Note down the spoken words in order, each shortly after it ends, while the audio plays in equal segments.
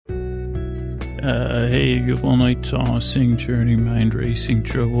Hey, all night tossing, turning, mind racing,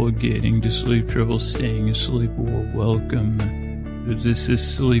 trouble getting to sleep, trouble staying asleep. Well, welcome. This is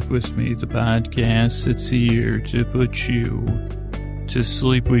Sleep With Me, the podcast that's here to put you to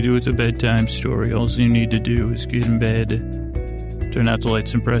sleep. We do it a bedtime story. All you need to do is get in bed, turn out the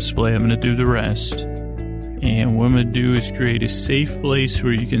lights and press play. I'm going to do the rest. And what I'm going to do is create a safe place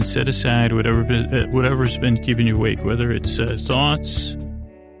where you can set aside whatever's been keeping you awake, whether it's thoughts,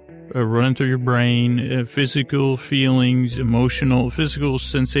 running through your brain, physical feelings, physical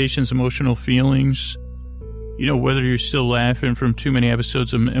sensations, emotional feelings. You know, whether you're still laughing from too many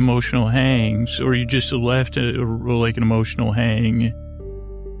episodes of Emotional Hangs or you just left like an emotional hang.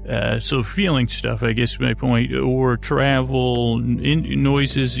 So feeling stuff, I guess my point, or travel,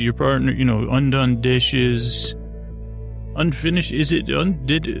 noises, your partner, undone dishes, unfinished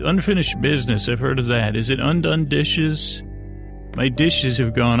business. I've heard of that. Is it undone dishes? My dishes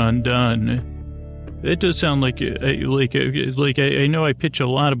have gone undone. That does sound like I know I pitch a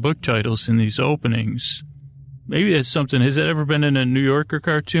lot of book titles in these openings. Maybe that's something. Has that ever been in a New Yorker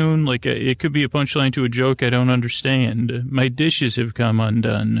cartoon? It could be a punchline to a joke I don't understand. My dishes have come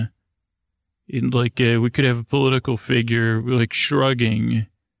undone. We could have a political figure, shrugging.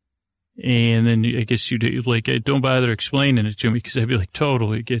 And then I guess don't bother explaining it to me because I'd be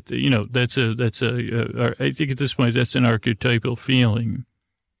totally get the, I think at this point that's an archetypal feeling.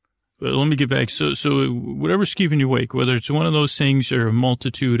 But let me get back. So whatever's keeping you awake, whether it's one of those things or a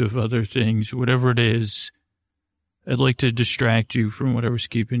multitude of other things, whatever it is, I'd like to distract you from whatever's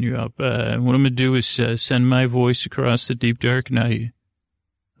keeping you up. What I'm going to do is send my voice across the deep, dark night.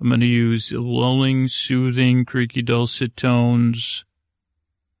 I'm going to use lulling, soothing, creaky, dulcet tones,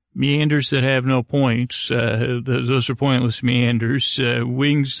 meanders that have no points. Those are pointless meanders.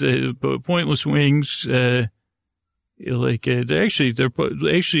 Wings, pointless wings. They actually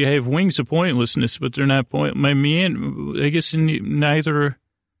have wings of pointlessness, but they're not I guess neither.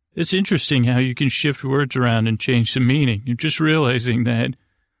 It's interesting how you can shift words around and change the meaning. You're just realizing that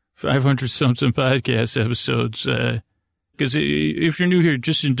 500-something podcast episodes. Because if you're new here,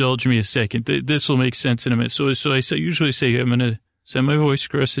 just indulge me a second. This will make sense in a minute. So I usually say I'm going to send my voice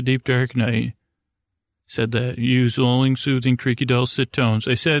across the deep, dark night. Said that. Use lulling, soothing, creaky, dulcet tones.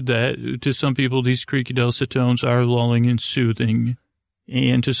 I said that. To some people, these creaky, dulcet tones are lulling and soothing.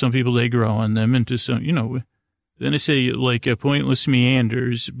 And to some people, they grow on them. And to some, then I say, pointless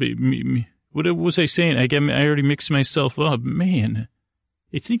meanders. What was I saying? I already mixed myself up. Man,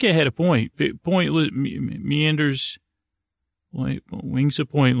 I think I had a point. Pointless meanders. Wings of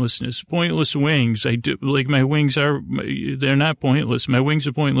pointlessness. Pointless wings. My wings they're not pointless. My wings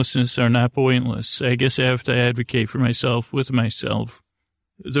of pointlessness are not pointless. I guess I have to advocate for myself with myself.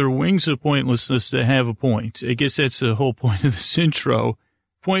 They're wings of pointlessness that have a point. I guess that's the whole point of this intro.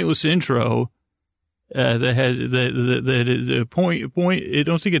 Pointless intro, that is a point. I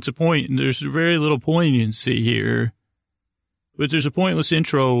don't think it's a point. There's very little poignancy here. But there's a pointless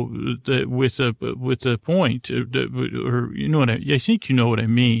intro with a point, or I think you know what I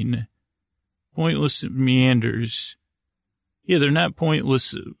mean. Pointless meanders. Yeah, they're not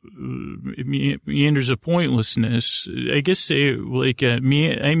pointless meanders of pointlessness. I guess they I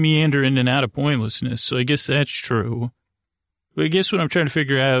meander in and out of pointlessness, so I guess that's true. But I guess what I'm trying to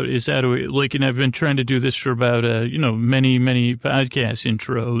figure out is how to and I've been trying to do this for about many podcast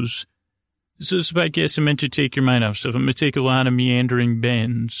intros. So this podcast is meant to take your mind off stuff. I'm going to take a lot of meandering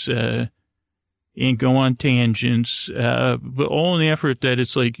bends and go on tangents, but all in the effort that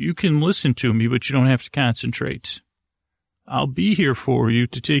it's you can listen to me, but you don't have to concentrate. I'll be here for you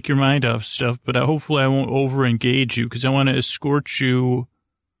to take your mind off stuff, but hopefully I won't over-engage you because I want to escort you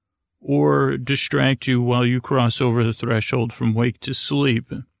or distract you while you cross over the threshold from wake to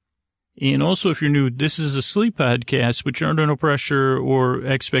sleep. And also, if you're new, this is a sleep podcast, but you're under no pressure or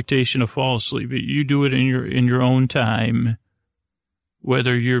expectation to fall asleep. You do it in your own time.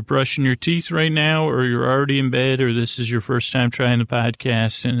 Whether you're brushing your teeth right now or you're already in bed or this is your first time trying the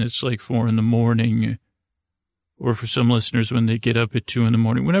podcast and it's 4 a.m. or for some listeners when they get up at 2 a.m.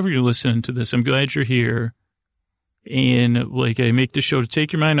 Whenever you're listening to this, I'm glad you're here. And I make the show to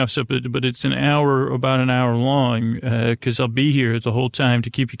take your mind off stuff, but it's about an hour long, cause I'll be here the whole time to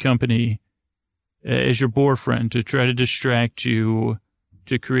keep you company, as your boyfriend, to try to distract you,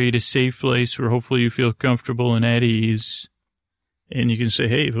 to create a safe place where hopefully you feel comfortable and at ease. And you can say,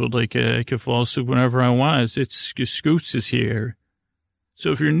 hey, I can fall asleep whenever I want. It's Scoots is here.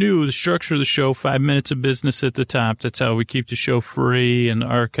 So if you're new, the structure of the show, 5 minutes of business at the top. That's how we keep the show free and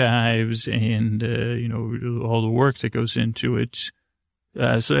archives and, all the work that goes into it.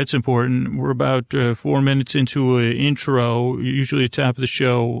 So that's important. We're about 4 minutes into an intro. Usually the top of the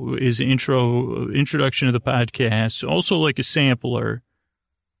show is an introduction to the podcast. Also like a sampler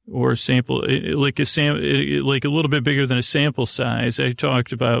or a sample, like a little bit bigger than a sample size. I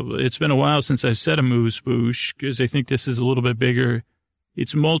talked about, it's been a while since I've said amuse bouche because I think this is a little bit bigger.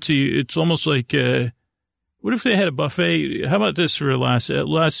 It's almost like, what if they had a buffet? How about this for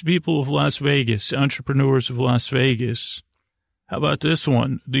Las people of Las Vegas, entrepreneurs of Las Vegas? How about this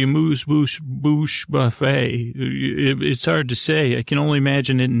one? The Amuse Bouche Buffet. It's hard to say. I can only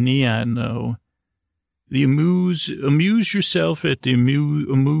imagine it in neon, though. The amuse yourself at the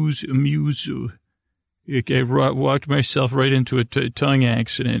amuse. I walked myself right into a tongue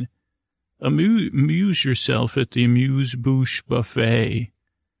accident. Amuse yourself at the Amuse Bouche Buffet.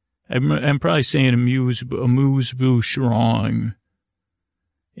 I'm probably saying amuse bouche wrong.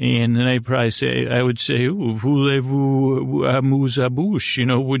 And then I would say, voulez-vous amuse bouche? You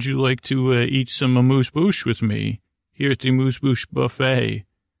know, would you like to eat some amuse bouche with me here at the Amuse Bouche Buffet?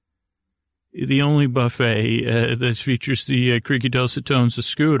 The only buffet that features the Creaky Dulcet Tones, the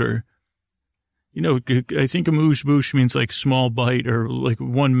scooter. You know, I think amuse bouche means like small bite or like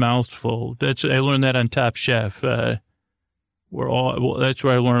one mouthful. I learned that on Top Chef. That's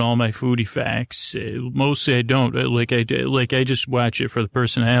where I learn all my foodie facts. Mostly I don't. I just watch it for the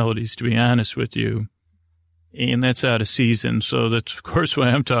personalities, to be honest with you. And that's out of season. So that's, of course, why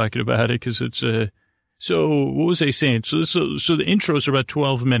I'm talking about it, because it's so what was I saying? So the intros are about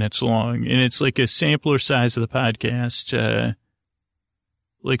 12 minutes long, and it's like a sampler size of the podcast.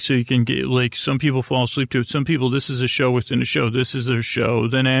 So you can get, like, some people fall asleep to it. Some people, this is a show within a show. This is their show.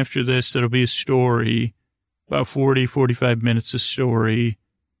 Then after this, there'll be a story. About 40, 45 minutes of story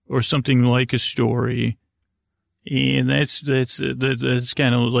or something like a story. And that's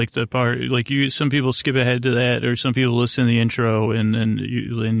kind of like the part, like some people skip ahead to that or some people listen to the intro and then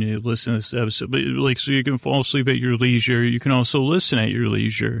you listen to this episode. But like, so you can fall asleep at your leisure. You can also listen at your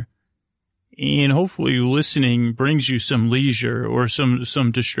leisure. And hopefully listening brings you some leisure or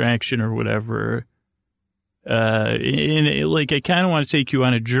some distraction or whatever. I kind of want to take you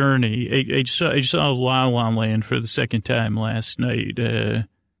on a journey. I saw La La Land for the second time last night.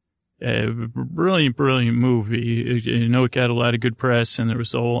 Brilliant movie. I know it got a lot of good press and there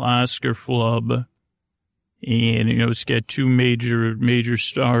was the whole Oscar flub. And, you know, it's got two major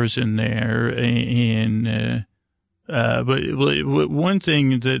stars in there. But one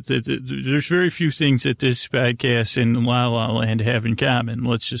thing that there's very few things that this podcast and La La Land have in common.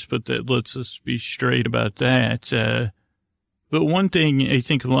 Let's just be straight about that. But one thing I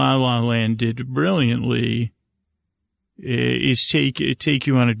think La La Land did brilliantly is take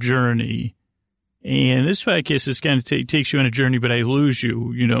you on a journey. And this podcast is kind of takes you on a journey, but I lose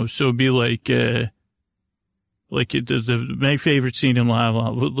you, you know, so it'd be like my favorite scene in La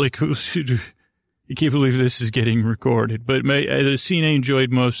La, I can't believe this is getting recorded, but the scene I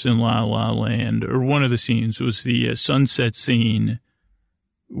enjoyed most in La La Land, or one of the scenes, was the sunset scene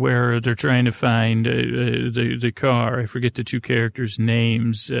where they're trying to find the car. I forget the two characters'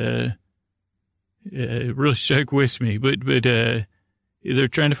 names. It really stuck with me, but they're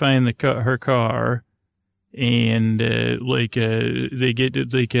trying to find her car, and they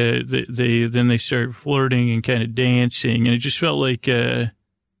start flirting and kind of dancing, and it just felt like.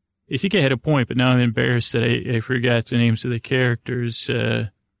 I think I had a point, but now I'm embarrassed that I forgot the names of the characters.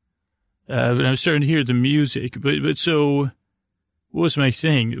 But I'm starting to hear the music. But so, what was my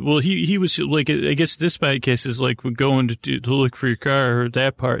thing? Well, he was like, I guess this podcast is like going to look for your car, or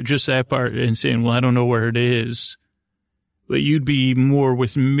just that part, and saying, well, I don't know where it is. But you'd be more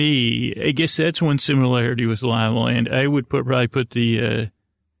with me. I guess that's one similarity with La La Land. I would probably put the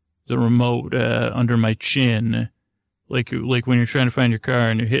remote under my chin. Like when you're trying to find your car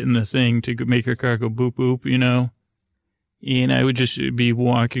and you're hitting the thing to make your car go boop, boop, you know? And I would just be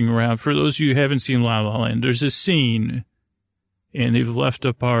walking around. For those of you who haven't seen La La Land, there's a scene and they've left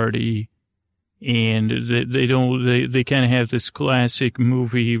a party and they kind of have this classic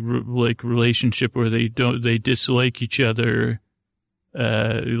movie like relationship where they dislike each other.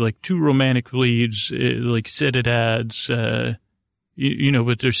 Like two romantic leads, like set at odds, you know,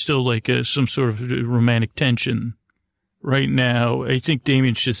 but there's still like some sort of romantic tension. Right now, I think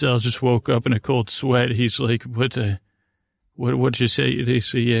Damien Chazelle just woke up in a cold sweat. He's like, what'd you say? They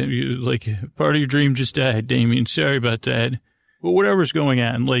say, yeah, like, part of your dream just died, Damien. Sorry about that. But whatever's going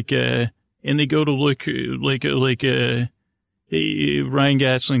on, and they go to look, Ryan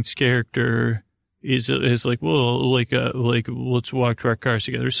Gosling's character is like, well, let's walk to our cars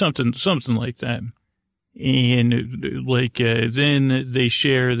together, something like that. And then they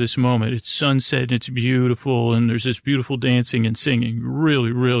share this moment. It's sunset and it's beautiful. And there's this beautiful dancing and singing.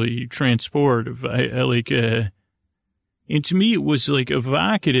 Really, really transportive. And to me, it was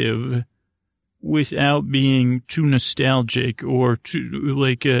evocative without being too nostalgic or too,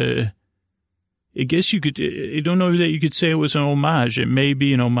 I guess you could, I don't know that you could say it was an homage. It may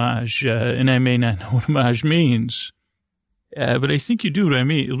be an homage, and I may not know what homage means. But I think you do what I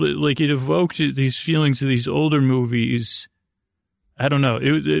mean. It evoked these feelings of these older movies. I don't know.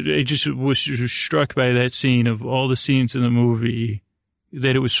 I just was struck by that scene of all the scenes in the movie,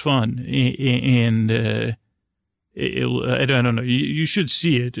 that it was fun. And, I don't know. You should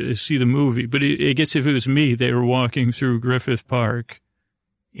see it, see the movie. But I guess if it was me, they were walking through Griffith Park.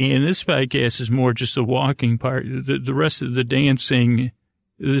 And this podcast is more just the walking part. The rest of the dancing,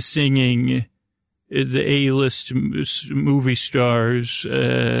 the singing, the A-list movie stars,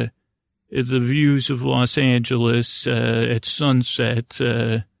 the views of Los Angeles at sunset,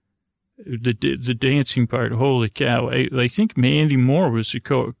 the dancing part. Holy cow! I think Mandy Moore was the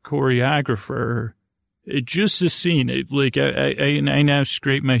choreographer. Just the scene, I now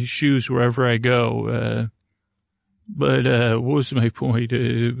scrape my shoes wherever I go. But what was my point?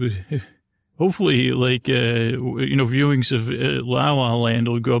 Hopefully, viewings of La La Land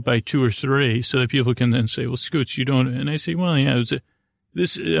will go up by 2 or 3 so that people can then say, well, Scoots, you don't. And I say, well, yeah,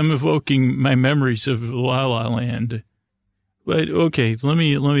 I'm evoking my memories of La La Land. But okay, let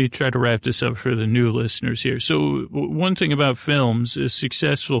me try to wrap this up for the new listeners here. So one thing about films is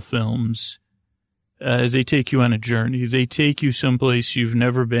successful films, they take you on a journey. They take you someplace you've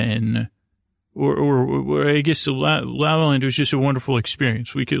never been. Or I guess La La Land was just a wonderful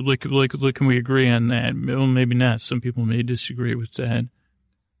experience. We could can we agree on that? Well, maybe not. Some people may disagree with that.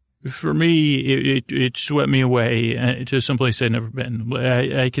 For me, it swept me away to someplace I'd never been.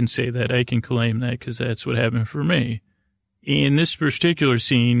 I can say that. I can claim that because that's what happened for me. In this particular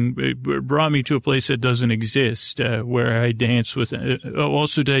scene, it brought me to a place that doesn't exist, where I danced with.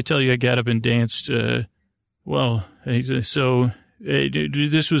 Also, did I tell you I got up and danced? This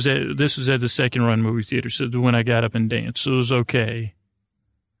was at the Second Run movie theater. So when I got up and danced, so it was okay.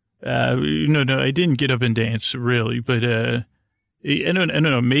 No, I didn't get up and dance really, but I don't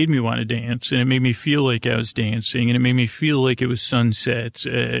know. It made me want to dance, and it made me feel like I was dancing, and it made me feel like it was sunset,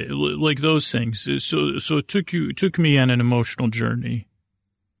 like those things. So it took me on an emotional journey.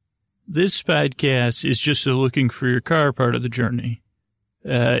 This podcast is just a looking for your car part of the journey.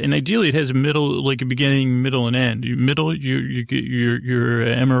 And ideally it has a middle, like a beginning, middle, and end. You're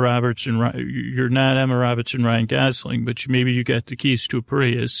Emma Roberts and you're not Emma Roberts and Ryan Gosling, but maybe you got the keys to a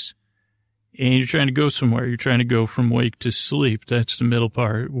Prius and you're trying to go somewhere. You're trying to go from wake to sleep. That's the middle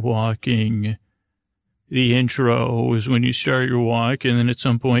part. Walking. The intro is when you start your walk, and then at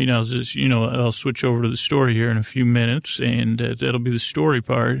some point I'll switch over to the story here in a few minutes, and that'll be the story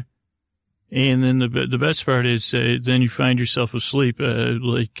part. And then the best part is then you find yourself asleep,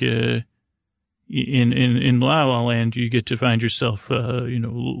 in La La Land. You get to find yourself,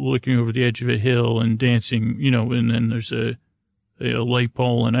 looking over the edge of a hill and dancing, and then there's a light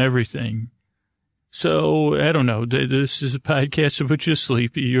pole and everything. So I don't know. This is a podcast to put you to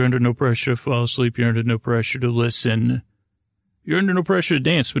sleep. You're under no pressure to fall asleep. You're under no pressure to listen. You're under no pressure to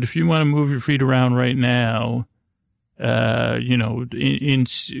dance. But if you want to move your feet around right now, can you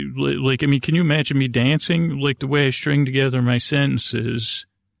imagine me dancing? Like the way I string together my sentences.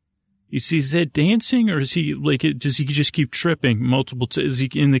 You see, is that dancing, or is he does he just keep tripping multiple times? Is he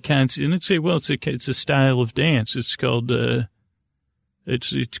in the concept? And I'd say, well, it's a style of dance. It's called,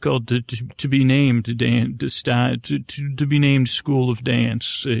 it's called to be named dance, to be named school of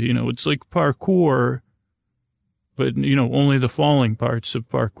dance. It's like parkour, but, only the falling parts of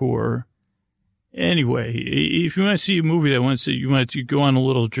parkour. Anyway, if you want to see a movie that you want to go on a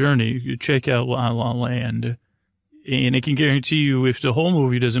little journey, you check out La La Land. And I can guarantee you, if the whole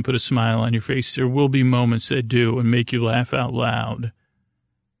movie doesn't put a smile on your face, there will be moments that do and make you laugh out loud.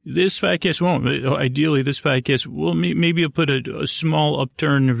 This podcast won't. Ideally, this podcast will maybe it'll put a small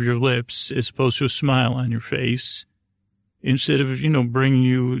upturn of your lips as opposed to a smile on your face. Instead of, bringing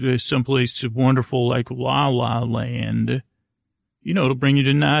you to someplace wonderful like La La Land. It'll bring you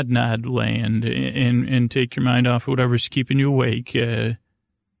to Nod Land and take your mind off whatever's keeping you awake. It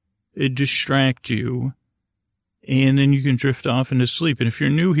distract you. And then you can drift off into sleep. And if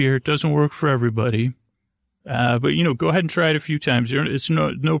you're new here, it doesn't work for everybody. But go ahead and try it a few times. It's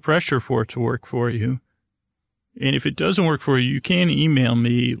no pressure for it to work for you. And if it doesn't work for you, you can email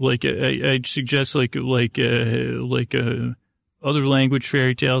me. I'd suggest other language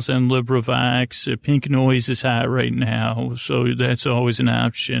fairy tales on LibriVox. Pink Noise is hot right now, so that's always an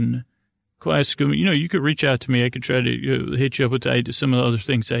option. classical, you could reach out to me. I could try to hit you up with some of the other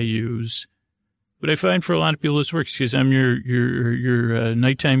things I use. But I find for a lot of people this works because I'm your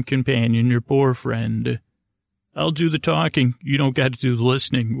nighttime companion, your poor friend. I'll do the talking. You don't got to do the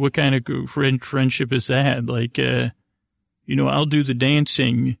listening. What kind of friendship is that? Like, I'll do the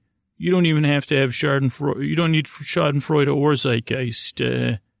dancing. You don't even have to have Schadenfreude. You don't need Schadenfreude or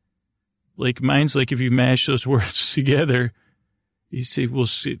Zeitgeist. Like, mine's like if you mash those words together, you say, well,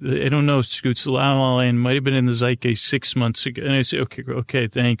 I don't know, Scoots, La La Land might have been in the Zeitgeist 6 months ago. And I say, okay,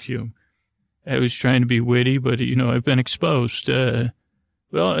 thank you. I was trying to be witty, but, I've been exposed.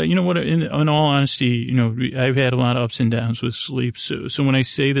 Well, you know what, in all honesty, I've had a lot of ups and downs with sleep. So when I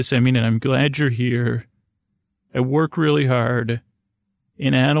say this, I mean it. I'm glad you're here. I work really hard.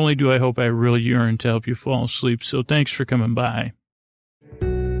 And not only do I hope, I really yearn to help you fall asleep. So thanks for coming by.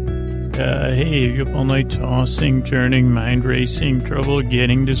 Hey, you up all night tossing, turning, mind racing, trouble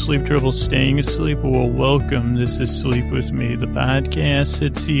getting to sleep, trouble staying asleep? Well, welcome. This is Sleep With Me, the podcast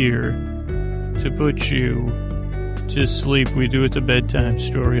that's here to put you to sleep. We do it the bedtime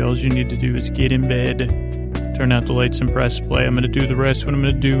story. All you need to do is get in bed, turn out the lights and press play. I'm going to do the rest. What I'm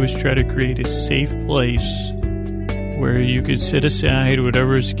going to do is try to create a safe place where you could set aside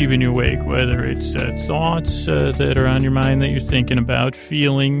whatever is keeping you awake, whether it's thoughts that are on your mind that you're thinking about,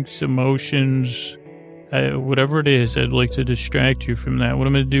 feelings, emotions, whatever it is. I'd like to distract you from that. What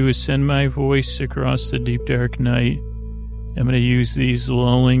I'm going to do is send my voice across the deep, dark night. I'm going to use these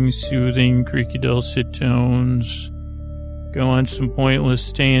lulling, soothing, creaky, dulcet tones, go on some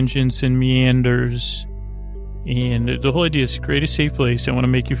pointless tangents and meanders. And the whole idea is to create a safe place. I want to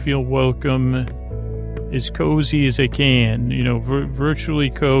make you feel welcome, as cozy as I can, virtually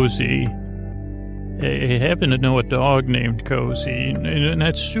cozy. I happen to know a dog named Cozy, and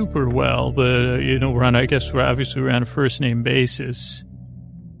not super well, but, we're on a first name basis.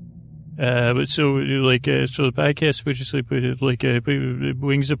 But so the podcast, which is like,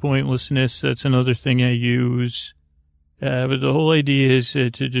 Wings of Pointlessness, that's another thing I use. But the whole idea is to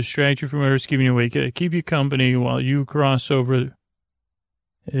distract you from whatever's keeping you awake, keep you company while you cross over.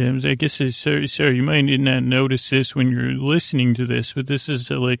 I guess, sorry, you might not notice this when you're listening to this, but this is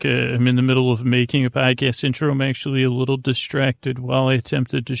I'm in the middle of making a podcast intro. I'm actually a little distracted while I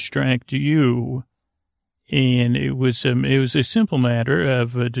attempt to distract you. And it was a simple matter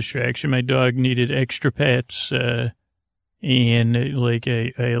of distraction. My dog needed extra pets, and I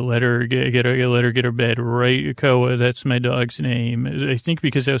let her get her bed right. Koa, that's my dog's name. I think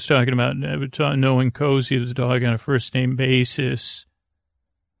because I was talking about knowing Cozy, the dog, on a first name basis.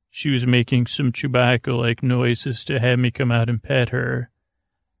 She was making some Chewbacca-like noises to have me come out and pet her.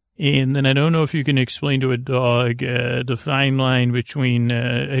 And then I don't know if you can explain to a dog the fine line between,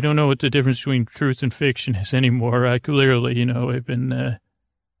 I don't know what the difference between truth and fiction is anymore. I clearly, I've been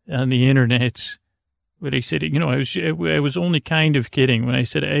on the internet. But I said, I was only kind of kidding when I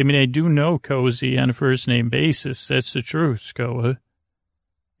said, I do know Cozy on a first name basis. That's the truth, Koa.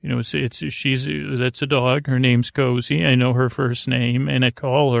 That's a dog. Her name's Cozy. I know her first name, and I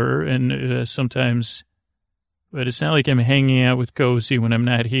call her, and sometimes, but it's not like I'm hanging out with Cozy when I'm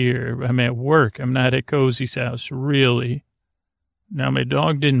not here. I'm at work. I'm not at Cozy's house, really. Now, my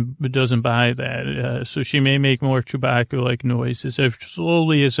dog doesn't buy that, so she may make more Chewbacca-like noises.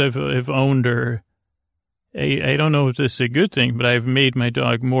 As I've owned her, I don't know if this is a good thing, but I've made my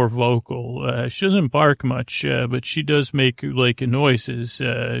dog more vocal. She doesn't bark much, but she does make noises.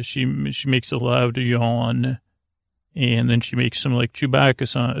 She makes a loud yawn, and then she makes some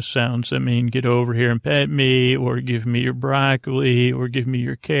Chewbacca sounds. I mean, get over here and pet me, or give me your broccoli, or give me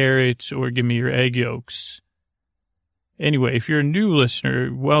your carrots, or give me your egg yolks. Anyway, if you're a new listener,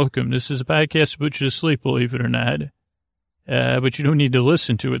 welcome. This is a podcast to put you to sleep, believe it or not. But you don't need to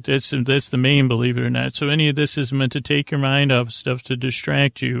listen to it. That's the main, believe it or not. So any of this is meant to take your mind off stuff, to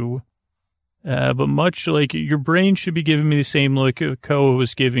distract you. But much like your brain should be giving me the same look Koa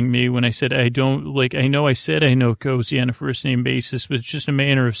was giving me when I said I said I know Cozy on a first name basis, but it's just a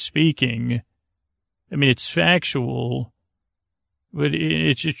manner of speaking. I mean, it's factual, but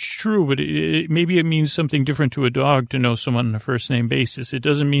it's true, but maybe it means something different to a dog to know someone on a first name basis. It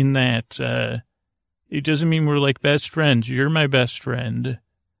doesn't mean that, it doesn't mean we're like best friends. You're my best friend.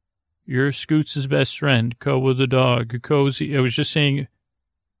 You're Scoots' best friend, Koa the dog. Cozy, I was just saying,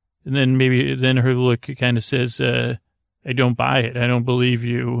 and then her look kind of says, I don't buy it. I don't believe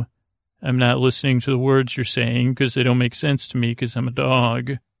you. I'm not listening to the words you're saying because they don't make sense to me because I'm a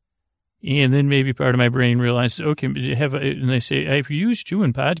dog. And then maybe part of my brain realizes, okay, and they say, I've used you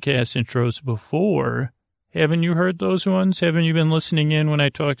in podcast intros before. Haven't you heard those ones? Haven't you been listening in when I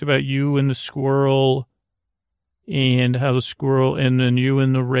talked about you and the squirrel and how the squirrel, and then you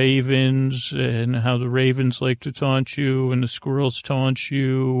and the ravens, and how the ravens like to taunt you and the squirrels taunt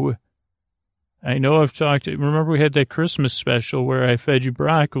you. I know I've talked, remember we had that Christmas special where I fed you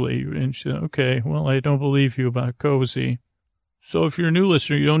broccoli, and she said, okay, well, I don't believe you about Cozy. So if you're a new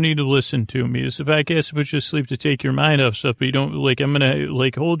listener, you don't need to listen to me. It's a podcast to put you to sleep, to take your mind off stuff, but you don't, like, I'm going to,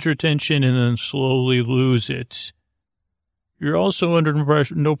 like, hold your attention and then slowly lose it. You're also under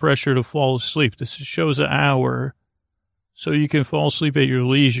no pressure to fall asleep. This show's an hour, so you can fall asleep at your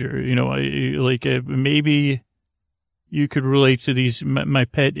leisure. You know, maybe you could relate to these, my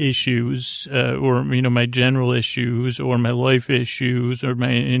pet issues, or, you know, my general issues, or my life issues, or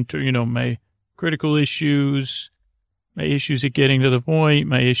my critical issues, my issues at getting to the point,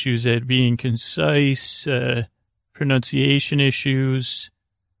 my issues at being concise, pronunciation issues,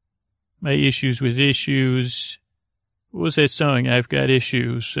 my issues with issues. What was that song? I've got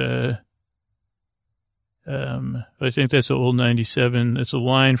issues. I think that's an old 97. That's a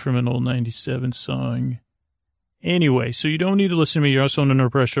line from an old 97 song. Anyway, so you don't need to listen to me. You're also under no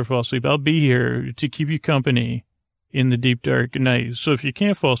pressure to fall asleep. I'll be here to keep you company in the deep, dark night. So if you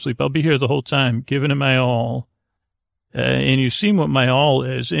can't fall asleep, I'll be here the whole time, giving it my all. And you've seen what my all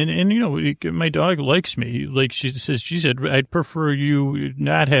is. And, you know, my dog likes me. Like she said, I'd prefer you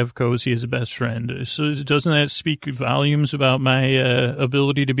not have Cozy as a best friend. So doesn't that speak volumes about my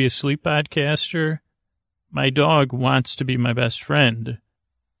ability to be a sleep podcaster? My dog wants to be my best friend.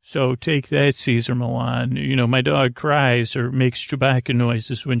 So take that, Cesar Millan. You know, my dog cries or makes Chewbacca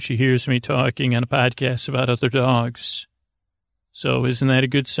noises when she hears me talking on a podcast about other dogs. So isn't that a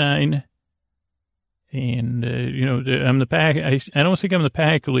good sign? And, you know, I'm the pack. I don't think I'm the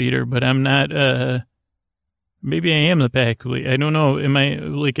pack leader, but I'm not, maybe I am the pack leader. I don't know. Am I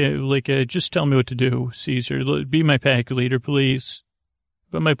just tell me what to do, Caesar. Be my pack leader, please.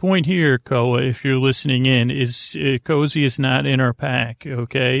 But my point here, Koa, if you're listening in, is Cozy is not in our pack,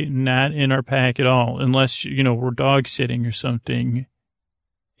 okay? Not in our pack at all, unless, you know, we're dog sitting or something.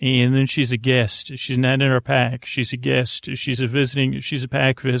 And then she's a guest. She's not in our pack. She's a guest. She's a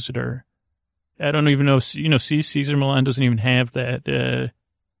pack visitor. I don't even know, you know, see, Cesar Millan doesn't even have that.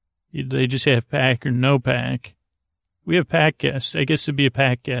 They just have pack or no pack. We have pack guests. I guess it'd be a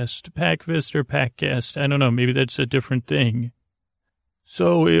pack guest. Pack visitor, pack guest. I don't know. Maybe that's a different thing.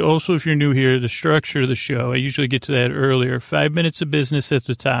 So also, if you're new here, the structure of the show, I usually get to that earlier. 5 minutes of business at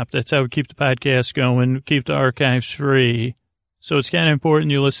the top. That's how we keep the podcast going, keep the archives free. So it's kind of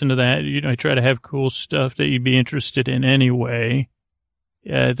important you listen to that. You know, I try to have cool stuff that you'd be interested in anyway.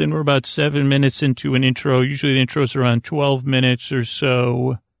 Then we're about 7 minutes into an intro. Usually the intros are around 12 minutes or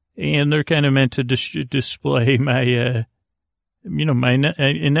so, and they're kind of meant to display my, you know, my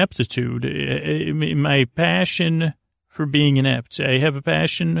ineptitude, my passion for being inept. I have a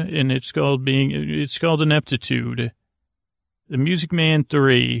passion, and it's called ineptitude. The Music Man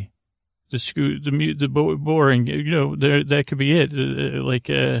 3, the boring, you know, that could be it. Like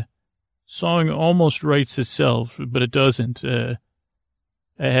a song almost writes itself, but it doesn't.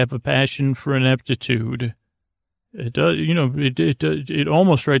 I have a passion for ineptitude. It does, you know, it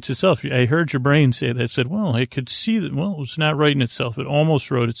almost writes itself. I heard your brain say that. It said, well, I could see that, well, it's not writing itself. It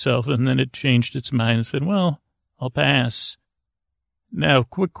almost wrote itself. And then it changed its mind and said, well, I'll pass. Now,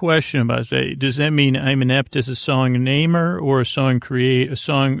 quick question about that. Does that mean I'm inept as a song namer or a song creator?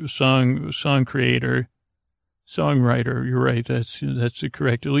 Songwriter. You're right. That's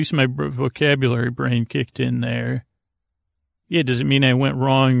correct. At least my vocabulary brain kicked in there. Yeah, does it mean I went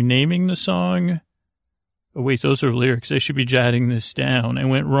wrong naming the song? Oh, wait, those are lyrics. I should be jotting this down. I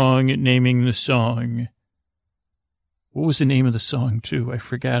went wrong at naming the song. What was the name of the song, too? I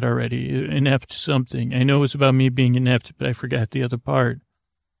forgot already. Inept something. I know it was about me being inept, but I forgot the other part.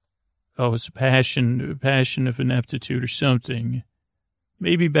 Oh, it's a passion of ineptitude or something.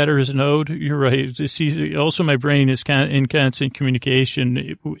 Maybe better as an ode. You're right. Also, my brain is in constant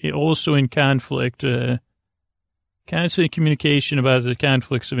communication, also in conflict, constant communication about the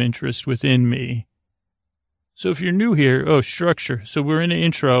conflicts of interest within me. So if you're new here, structure. So we're in an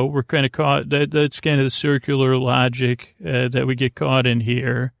intro. We're kind of caught. That's kind of the circular logic that we get caught in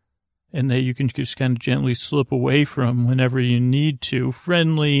here, and that you can just kind of gently slip away from whenever you need to.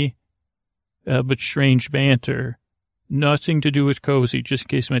 Friendly, but strange banter. Nothing to do with Cozy. Just in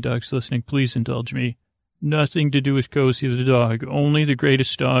case my dog's listening, please indulge me. Nothing to do with Cozy the dog. Only the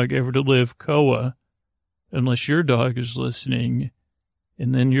greatest dog ever to live, Koa. Unless your dog is listening,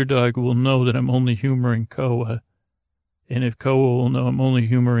 and then your dog will know that I'm only humoring Koa. And if Koa will know I'm only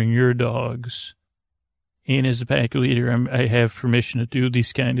humoring your dogs. And as a pack leader, I have permission to do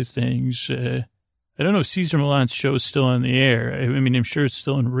these kind of things. I don't know if Cesar Millan's show is still on the air. I mean, I'm sure it's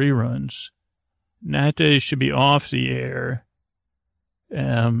still in reruns. Not that it should be off the air.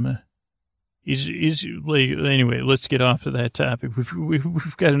 Anyway, let's get off of that topic.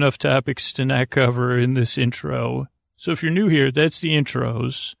 We've got enough topics to not cover in this intro. So if you're new here, that's the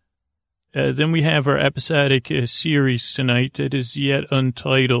intros. Then we have our episodic series tonight that is yet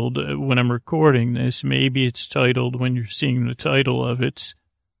untitled when I'm recording this. Maybe it's titled when you're seeing the title of it.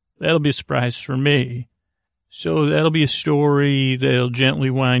 That'll be a surprise for me. So that'll be a story that'll gently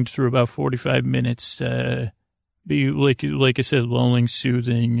wind through about 45 minutes. Be like I said, lulling,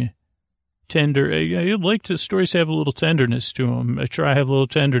 soothing, tender. I'd like to stories have a little tenderness to them. I try to have a little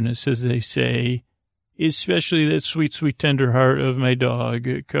tenderness, as they say. Especially that sweet, sweet, tender heart of my dog,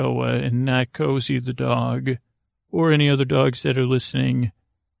 Koa, and not Cozy the dog, or any other dogs that are listening.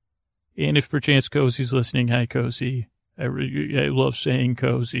 And if perchance Cozy's listening, hi, Cozy. I love saying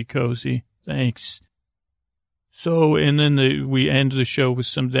Cozy. Thanks. So, and then we end the show with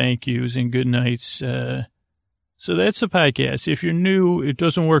some thank yous and good nights. So that's a podcast. If you're new, it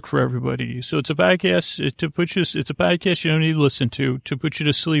doesn't work for everybody. So it's a podcast it's a podcast you don't need to listen to put you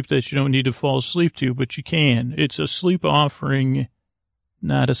to sleep that you don't need to fall asleep to, but you can. It's a sleep offering,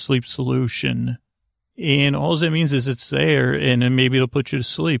 not a sleep solution. And all that means is it's there and then maybe it'll put you to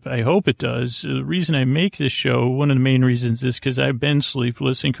sleep. I hope it does. The reason I make this show, one of the main reasons is because I've been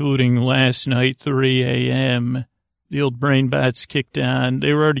sleepless, including last night, 3 a.m. The old brain bots kicked on.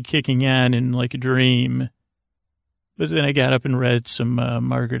 They were already kicking on in like a dream. But then I got up and read some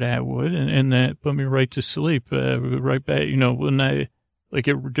Margaret Atwood, and that put me right to sleep, right back, when it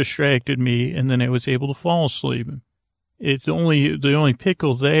distracted me, and then I was able to fall asleep. It's the only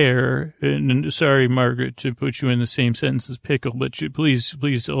pickle there, and sorry, Margaret, to put you in the same sentence as pickle, but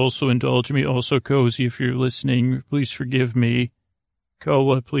please also indulge me. Also, Cozy, if you're listening, please forgive me.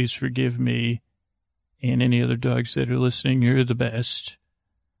 Koa, please forgive me. And any other dogs that are listening, you're the best.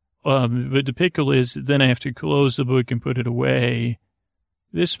 But the pickle is, then I have to close the book and put it away.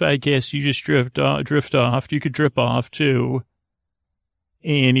 This podcast, you just drift off. You could drip off too.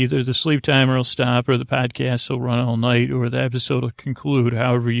 And either the sleep timer will stop or the podcast will run all night or the episode will conclude.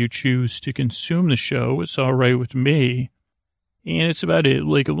 However you choose to consume the show, it's all right with me. And it's about it.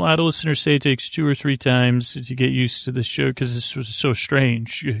 Like a lot of listeners say, it takes 2 or 3 times to get used to the show because this was so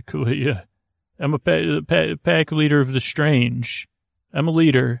strange. Yeah. I'm a pack leader of the strange. I'm a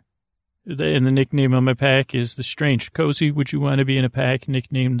leader. And the nickname on my pack is The Strange. Cozy, would you want to be in a pack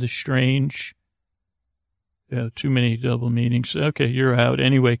nicknamed The Strange? Too many double meanings. Okay, you're out.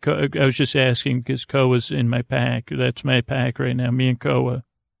 Anyway, I was just asking because Koa's in my pack. That's my pack right now, me and Koa.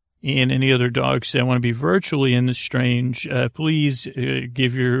 And any other dogs that want to be virtually in The Strange, please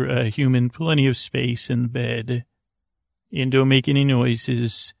give your human plenty of space in the bed. And don't make any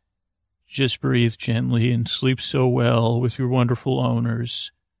noises. Just breathe gently and sleep so well with your wonderful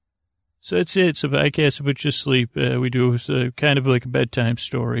owners. So that's it. It's a podcast about just sleep. We do kind of like a bedtime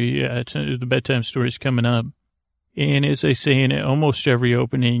story. The bedtime story is coming up. And as I say in almost every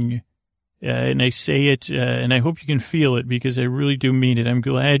opening, and I say it, and I hope you can feel it because I really do mean it. I'm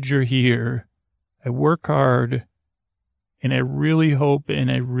glad you're here. I work hard, and I really hope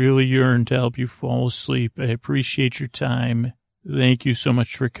and I really yearn to help you fall asleep. I appreciate your time. Thank you so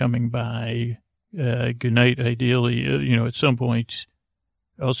much for coming by. Good night, ideally, at some point.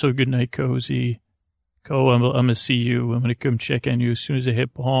 Also, good night, Cozy. I'm going to see you. I'm going to come check on you as soon as I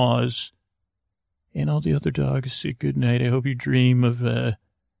hit pause. And all the other dogs, good night. I hope you dream of,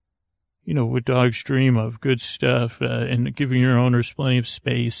 what dogs dream of, good stuff, and giving your owners plenty of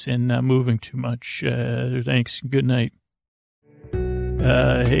space and not moving too much. Thanks. Good night.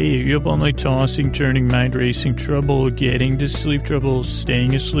 Hey, you up all night tossing, turning, mind racing, trouble getting to sleep, trouble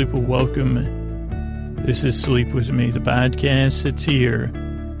staying asleep? Well, welcome. This is Sleep With Me, the podcast that's here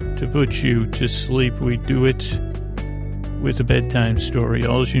to put you to sleep. We do it with a bedtime story.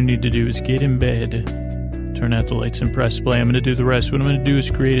 All you need to do is get in bed, turn out the lights and press play. I'm going to do the rest. What I'm going to do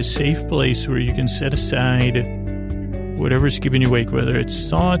is create a safe place where you can set aside whatever's keeping you awake, whether it's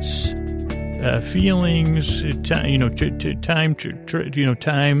thoughts, feelings, time,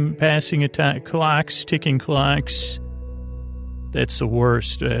 time passing, clocks, ticking clocks. That's the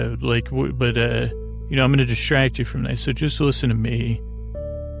worst. I'm going to distract you from that. So just listen to me.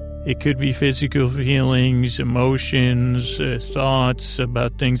 It could be physical feelings, emotions, thoughts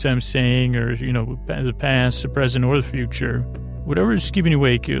about things I'm saying or, the past, the present, or the future. Whatever is keeping you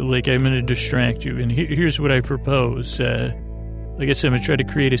awake, I'm going to distract you. And here's what I propose. Like I said, I'm going to try to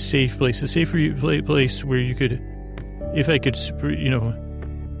create a safe place, place where you could, if I could,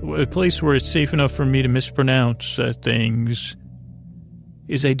 a place where it's safe enough for me to mispronounce things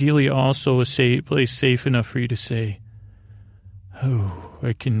is ideally also a place safe enough for you to say, oh,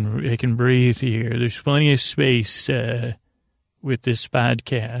 I can breathe here. There's plenty of space with this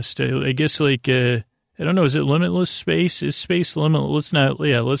podcast. I guess like I don't know. Is it limitless space? Is space limitless?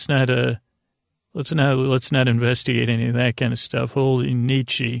 Let's not investigate any of that kind of stuff. Holy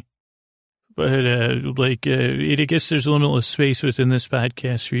Nietzsche. But I guess there's limitless space within this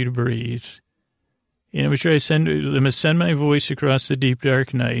podcast for you to breathe. And I'm going to send my voice across the deep,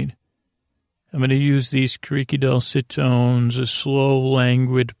 dark night. I'm going to use these creaky, dulcet tones, a slow,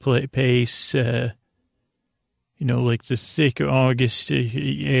 languid pace, like the thick August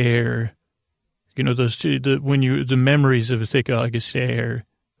air. The memories of a thick August air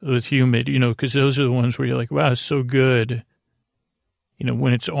with humid, because those are the ones where you're like, wow, it's so good.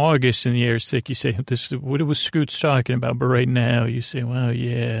 When it's August and the air's thick, you say, what was Scoots talking about? But right now, you say, wow,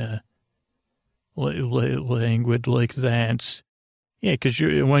 yeah. Languid like that. Yeah, because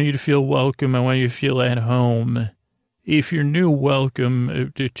I want you to feel welcome. I want you to feel at home. If you're new,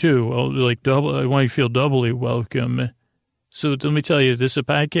 welcome too. I want you to feel doubly welcome. So let me tell you, this is a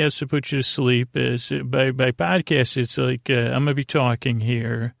podcast to put you to sleep. By podcast, it's like I'm going to be talking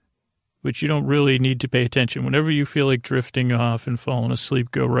here, but you don't really need to pay attention. Whenever you feel like drifting off and falling asleep,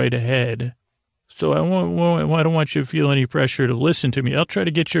 go right ahead. So I don't want you to feel any pressure to listen to me. I'll try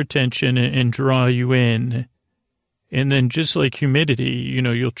to get your attention and draw you in. And then just like humidity,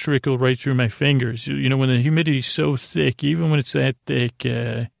 you'll trickle right through my fingers. When the humidity's so thick, even when it's that thick,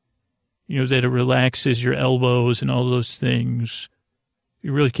 that it relaxes your elbows and all those things.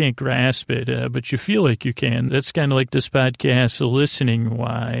 You really can't grasp it, but you feel like you can. That's kind of like this podcast,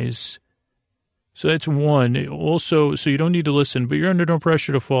 listening-wise. So that's one. Also, so you don't need to listen, but you're under no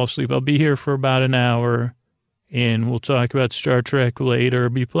pressure to fall asleep. I'll be here for about an hour, and we'll talk about Star Trek later. There'll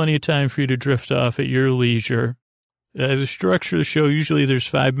be plenty of time for you to drift off at your leisure. The structure of the show, usually there's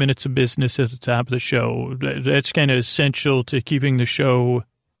 5 minutes of business at the top of the show. That's kind of essential to keeping the show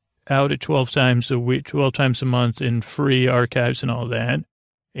out at 12 times a week, 12 times a month, and free archives and all that.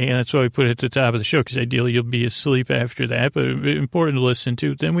 And that's why we put it at the top of the show, because ideally you'll be asleep after that, but important to listen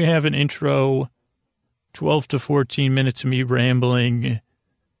to. Then we have an intro, 12 to 14 minutes of me rambling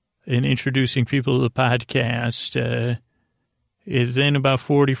and introducing people to the podcast. Then about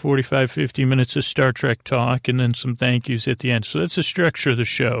 40, 45, 50 minutes of Star Trek talk, and then some thank yous at the end. So that's the structure of the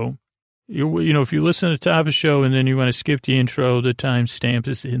show. If you listen to the top of the show and then you want to skip the intro, the timestamp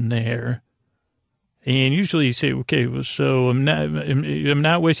is in there. And usually you say, okay, well, so I'm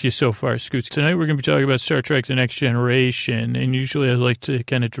not with you so far, Scoots. Tonight we're going to be talking about Star Trek: The Next Generation. And usually I like to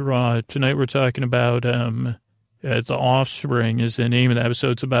kind of draw. Tonight we're talking about The Offspring is the name of the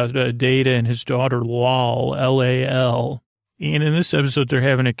episode. It's about Data and his daughter Lal, L-A-L. And in this episode they're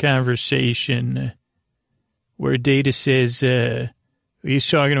having a conversation where Data says, he's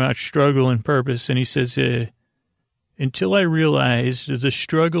talking about struggle and purpose. And he says, until I realized the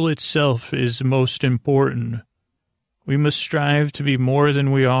struggle itself is most important. We must strive to be more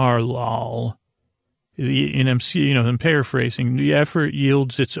than we are, Lal. And I'm paraphrasing. The effort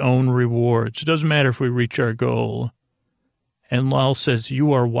yields its own rewards. It doesn't matter if we reach our goal. And Lal says,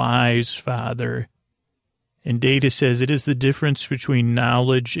 you are wise, Father. And Data says, it is the difference between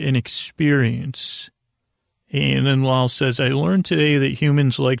knowledge and experience. And then Lal says, I learned today that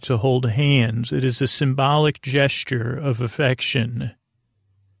humans like to hold hands. It is a symbolic gesture of affection.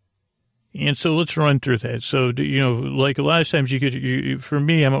 And so let's run through that. So, like a lot of times for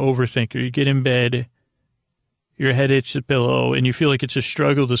me, I'm an overthinker. You get in bed, your head hits the pillow, and you feel like it's a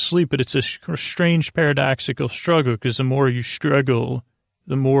struggle to sleep, but it's a strange paradoxical struggle because the more you struggle,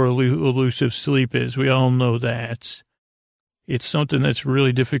 the more elusive sleep is. We all know that. It's something that's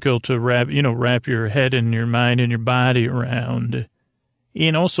really difficult to wrap your head and your mind and your body around.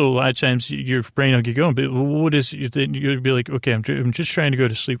 And also, a lot of times your brain will get going, but what is, then you'll be like, okay, I'm just trying to go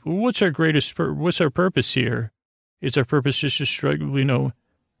to sleep. What's our purpose here? Is our purpose just to struggle?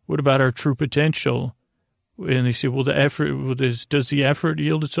 What about our true potential? And they say, well, does the effort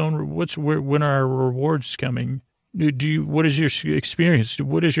yield its own? When are our rewards coming? What is your experience?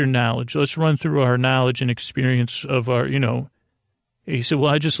 What is your knowledge? Let's run through our knowledge and experience of our, He said,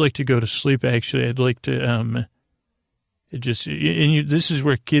 well, I just like to go to sleep, actually. I'd like to, this is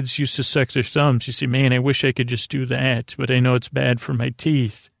where kids used to suck their thumbs. You say, man, I wish I could just do that, but I know it's bad for my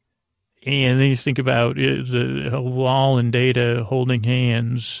teeth. And then you think about the Lal and Data holding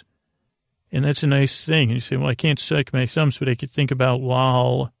hands, and that's a nice thing. And you say, well, I can't suck my thumbs, but I could think about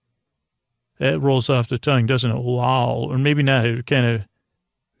Lal. That rolls off the tongue, doesn't it? Lal. Or maybe not. It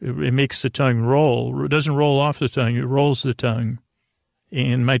makes the tongue roll. It doesn't roll off the tongue. It rolls the tongue.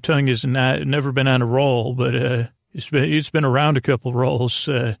 And my tongue has never been on a roll, but it's been around a couple rolls.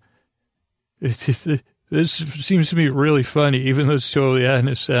 The This seems to me really funny, even though it's totally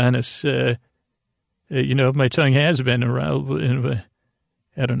honest. My tongue has been around.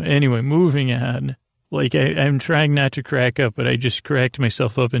 I don't know. Anyway, moving on. Like, I'm trying not to crack up, but I just cracked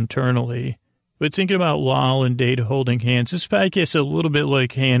myself up internally. But thinking about Lal and Data holding hands, this podcast is a little bit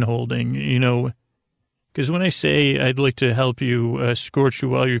like hand holding, because when I say I'd like to help you escort you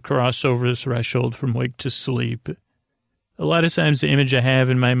while you cross over the threshold from wake to sleep, a lot of times the image I have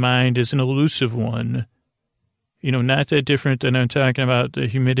in my mind is an elusive one, not that different than I'm talking about the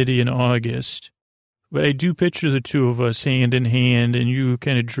humidity in August. But I do picture the two of us hand in hand and you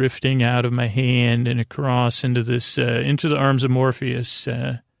kind of drifting out of my hand and across into this, into the arms of Morpheus,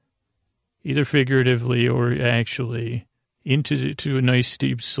 either figuratively or actually, into a nice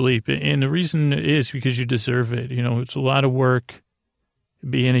deep sleep. And the reason is because you deserve it. It's a lot of work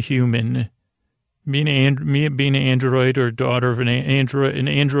being a human, being an android or daughter of an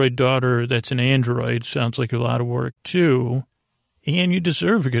android daughter that's an android sounds like a lot of work too. And you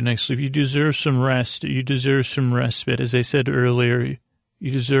deserve a good night's sleep. You deserve some rest. You deserve some respite. As I said earlier,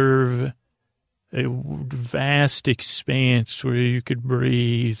 you deserve a vast expanse where you could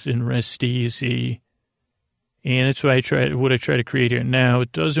breathe and rest easy. And that's what I try to create here. Now,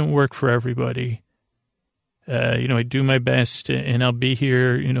 it doesn't work for everybody. I do my best, and I'll be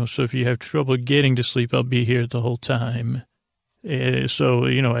here, so if you have trouble getting to sleep, I'll be here the whole time. So,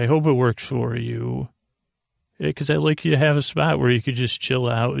 I hope it works for you. Because I'd like you to have a spot where you could just chill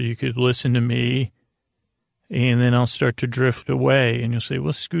out. You could listen to me, and then I'll start to drift away. And you'll say,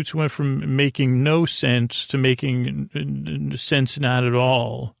 well, Scoots went from making no sense to making sense not at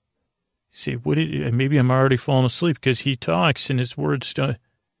all. You say, maybe I'm already falling asleep because he talks and his words don't.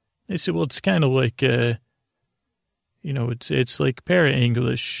 They say, well, it's kind of like, it's like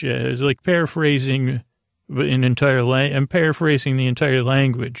para-English. It's like paraphrasing an entire I'm paraphrasing the entire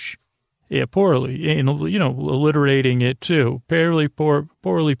language. Yeah, poorly, and, alliterating it, too.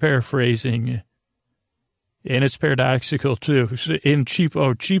 Poorly paraphrasing. And it's paradoxical, too. And cheap,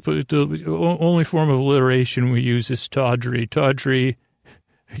 the only form of alliteration we use is tawdry. Tawdry,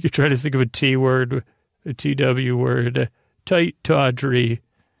 you try to think of a T word, a TW word, tight, tawdry,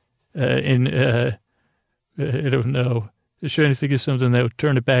 I don't know. Just trying to think of something that would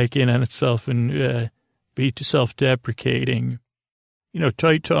turn it back in on itself and be self-deprecating.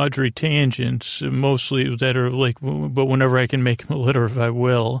 Tight, tawdry tangents, mostly that are like, but whenever I can make them alliterative, I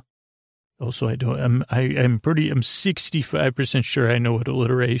will. Also, I'm 65% sure I know what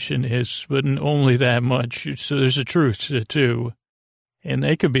alliteration is, but only that much. So there's a truth too. And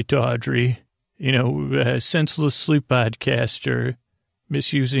they could be tawdry, senseless sleep podcaster,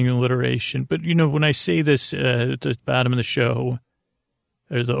 misusing alliteration. But, when I say this at the bottom of the show,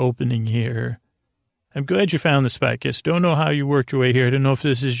 or the opening here, I'm glad you found this podcast. Don't know how you worked your way here. I don't know if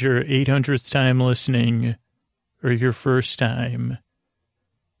this is your 800th time listening or your first time.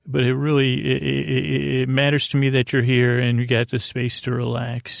 But it really, it matters to me that you're here and you got the space to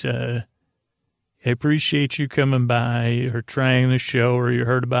relax. I appreciate you coming by or trying the show, or you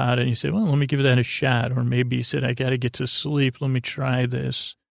heard about it and you said, well, let me give that a shot. Or maybe you said, I got to get to sleep. Let me try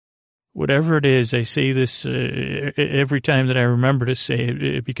this. Whatever it is, I say this every time that I remember to say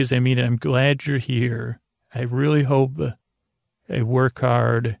it because I mean it. I'm glad you're here. I really hope I work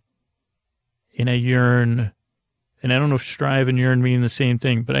hard and I yearn. And I don't know if strive and yearn mean the same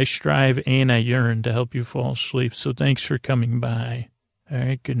thing, but I strive and I yearn to help you fall asleep. So thanks for coming by. All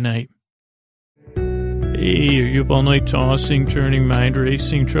right, good night. Hey, are you up all night tossing, turning, mind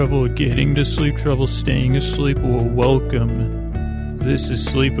racing, trouble getting to sleep, trouble staying asleep? Well, welcome. This is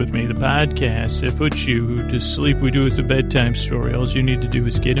Sleep With Me, the podcast that puts you to sleep. We do it with a bedtime story. All you need to do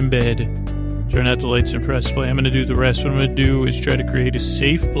is get in bed, turn out the lights and press play. I'm going to do the rest. What I'm going to do is try to create a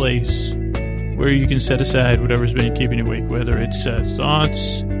safe place where you can set aside whatever's been keeping you awake, whether it's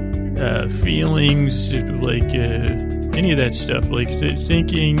thoughts, feelings, like any of that stuff, like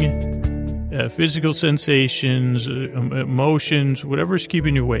thinking, physical sensations, emotions, whatever's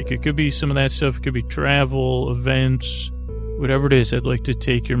keeping you awake. It could be some of that stuff. It could be travel, events, whatever it is. I'd like to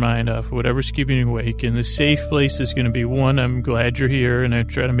take your mind off whatever's keeping you awake. And the safe place is going to be one, I'm glad you're here, and I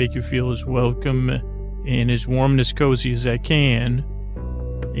try to make you feel as welcome and as warm and as cozy as I can.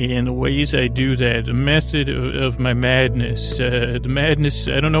 And the ways I do that, the method of my madness, I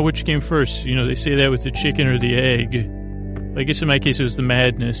don't know which came first. They say that with the chicken or the egg. I guess in my case it was the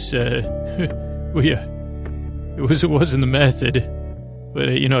madness. Well, yeah, it wasn't the method. But,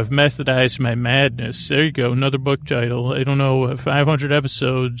 I've methodized my madness. There you go, another book title. I don't know, 500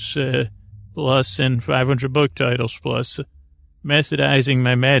 episodes plus and 500 book titles plus. Methodizing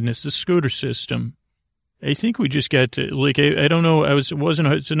my madness, the Scooter system. I think we just got to, like, I don't know.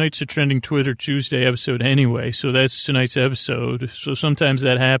 Tonight's a trending Twitter Tuesday episode anyway. So that's tonight's episode. So sometimes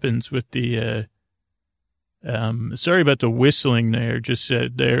that happens with the, sorry about the whistling there. Just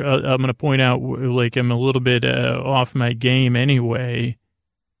there. I'm going to point out, like, I'm a little bit off my game anyway.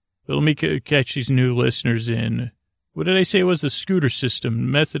 But let me catch these new listeners in. What did I say it was? The scooter system,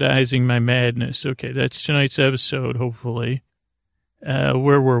 methodizing my madness. Okay, that's tonight's episode, hopefully.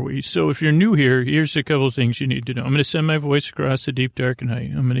 Where were we? So if you're new here, here's a couple of things you need to know. I'm going to send my voice across the deep, dark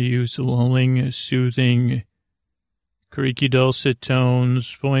night. I'm going to use lulling, soothing, creaky, dulcet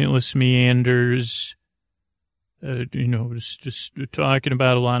tones, pointless meanders, just talking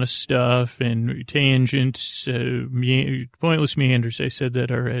about a lot of stuff and tangents, pointless meanders. I said that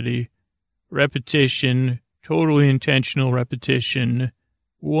already. Repetition, totally intentional repetition,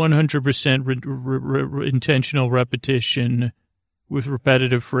 100% intentional repetition. With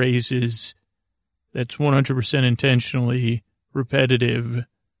repetitive phrases, that's 100% intentionally repetitive,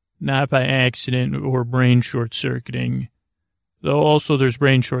 not by accident or brain short-circuiting. Though also there's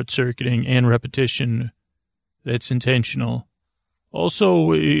brain short-circuiting and repetition that's intentional.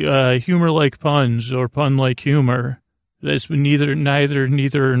 Also, humor-like puns or pun-like humor. That's neither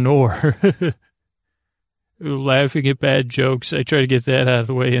nor. Laughing at bad jokes. I try to get that out of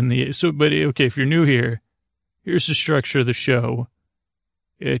the way but okay, if you're new here, here's the structure of the show.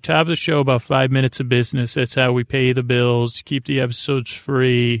 Top of the show, about 5 minutes of business. That's how we pay the bills, keep the episodes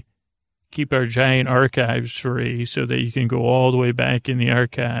free, keep our giant archives free so that you can go all the way back in the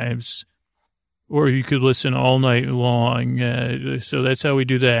archives. Or you could listen all night long. So that's how we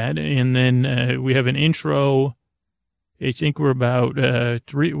do that. And then we have an intro. I think we're about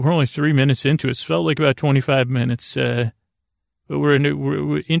we're only 3 minutes into it. It's felt like about 25 minutes. But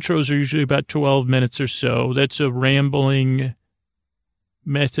intros are usually about 12 minutes or so. That's a rambling,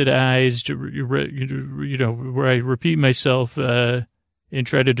 methodized, where I repeat myself and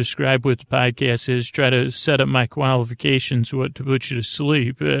try to describe what the podcast is, try to set up my qualifications, what to put you to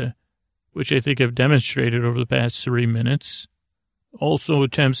sleep, which I think I've demonstrated over the past 3 minutes. Also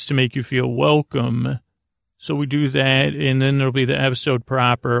attempts to make you feel welcome. So we do that, and then there'll be the episode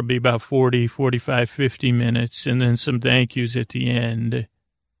proper. It'll be about 40, 45, 50 minutes, and then some thank yous at the end.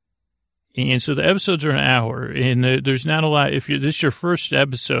 And so the episodes are an hour, and there's not a lot. If this is your first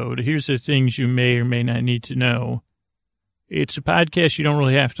episode, here's the things you may or may not need to know. It's a podcast you don't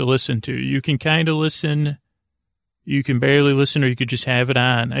really have to listen to. You can kind of listen, you can barely listen, or you could just have it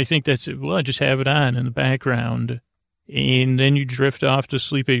on. I think that's it. Well, just have it on in the background, and then you drift off to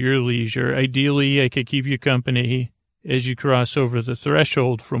sleep at your leisure. Ideally, I could keep you company as you cross over the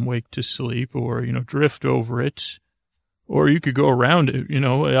threshold from wake to sleep, or, drift over it. Or you could go around it,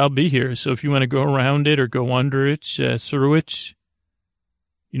 I'll be here. So if you want to go around it or go under it, through it,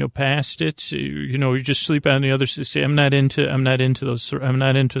 past it, you just sleep on the other side. Say, I'm not into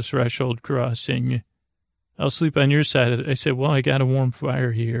threshold crossing. I'll sleep on your side. I said, well, I got a warm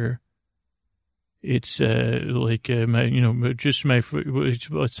fire here. It's, it's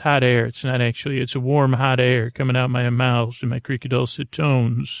hot air. It's not actually, it's a warm, hot air coming out my mouth and my creaky dulcet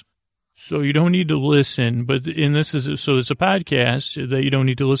tones. So you don't need to listen, so it's a podcast that you don't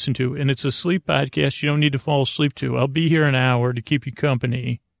need to listen to, and it's a sleep podcast you don't need to fall asleep to. I'll be here an hour to keep you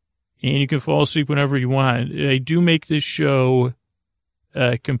company, and you can fall asleep whenever you want. I do make this show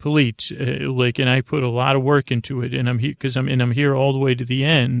complete, and I put a lot of work into it, and I'm here I'm here all the way to the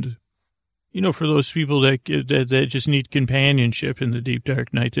end. For those people that just need companionship in the deep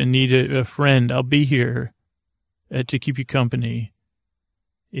dark night, that need a friend, I'll be here to keep you company.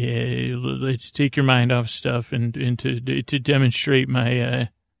 Let's take your mind off stuff and to demonstrate my,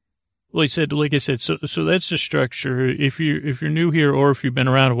 like I said, so that's the structure. If you're new here or if you've been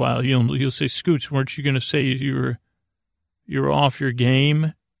around a while, you'll say, Scoots, weren't you going to say you're off your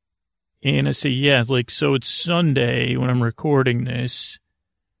game? And I say, yeah, so it's Sunday when I'm recording this.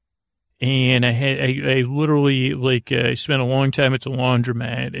 And I literally, I spent a long time at the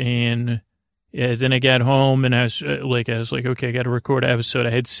laundromat, and then I got home and I was like, okay, I got to record an episode. I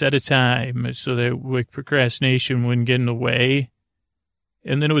had set a time so that procrastination wouldn't get in the way.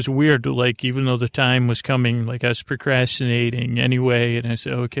 And then it was weird to even though the time was coming, I was procrastinating anyway. And I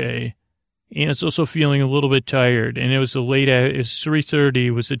said, okay. And I was also feeling a little bit tired. And it was it's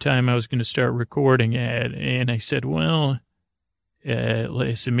 3:30 was the time I was going to start recording at. And I said, well,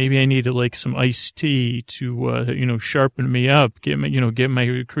 I said, maybe I need some iced tea to, sharpen me up, get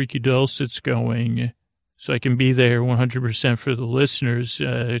my creaky dulcets going so I can be there 100% for the listeners,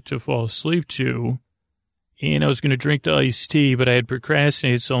 to fall asleep to. And I was going to drink the iced tea, but I had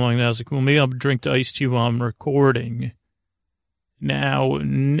procrastinated so long that I was like, well, maybe I'll drink the iced tea while I'm recording. Now,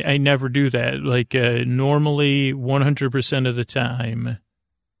 I never do that. Like, normally 100% of the time,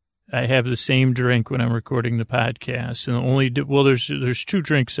 I have the same drink when I'm recording the podcast. And there's two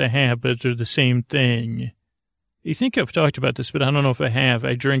drinks I have, but they're the same thing. You think I've talked about this, but I don't know if I have.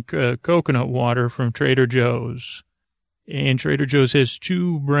 I drink coconut water from Trader Joe's. And Trader Joe's has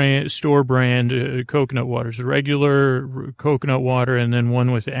two store brand coconut waters, regular coconut water and then one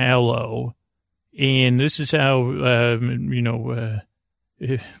with aloe. And this is how, what do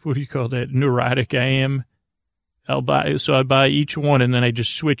you call that? Neurotic I am. I buy each one and then I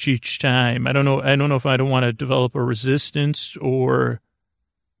just switch each time. I don't know if I don't want to develop a resistance or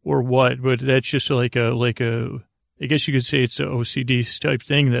what, but that's just like a, I guess you could say it's an OCD type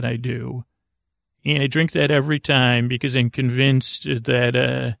thing that I do. And I drink that every time because I'm convinced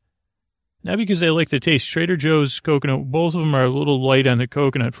that, not because I like the taste. Trader Joe's coconut, both of them are a little light on the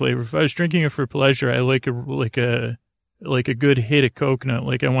coconut flavor. If I was drinking it for pleasure, I like a good hit of coconut.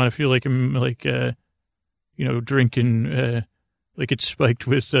 Like I want to feel like I'm drinking, like it's spiked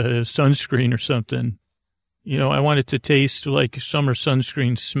with sunscreen or something. I want it to taste like summer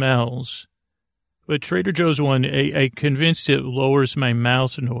sunscreen smells. But Trader Joe's one, I convinced it lowers my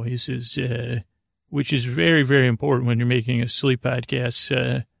mouth noises, which is very, very important when you're making a sleep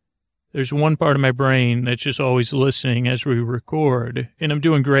podcast. There's one part of my brain that's just always listening as we record, and I'm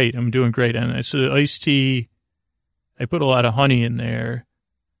doing great. On it. So the iced tea, I put a lot of honey in there.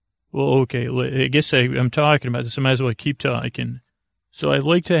 Well, okay, I guess I'm talking about this. I might as well keep talking. So I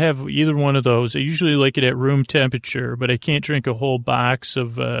like to have either one of those. I usually like it at room temperature, but I can't drink a whole box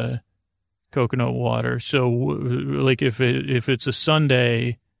of coconut water. So, like, if it's a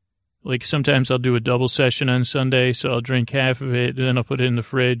Sunday, like sometimes I'll do a double session on Sunday, so I'll drink half of it, and then I'll put it in the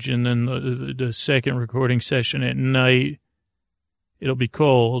fridge, and then the second recording session at night, it'll be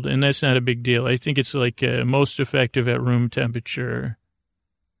cold, and that's not a big deal. I think it's like most effective at room temperature.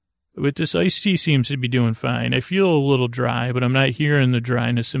 But this iced tea seems to be doing fine. I feel a little dry, but I'm not hearing the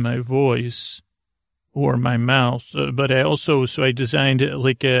dryness in my voice or my mouth. But I designed it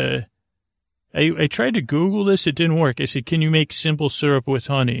like I tried to Google this. It didn't work. I said, can you make simple syrup with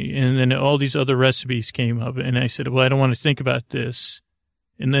honey? And then all these other recipes came up. And I said, well, I don't want to think about this.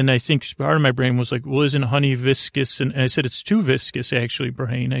 And then I think part of my brain was like, well, isn't honey viscous? And I said, it's too viscous, actually,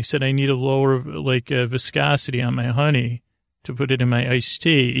 brain. I said, I need a lower, viscosity on my honey to put it in my iced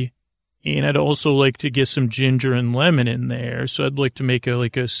tea. And I'd also like to get some ginger and lemon in there. So I'd like to make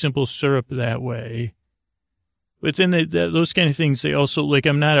a simple syrup that way. But then those kind of things, they also, like,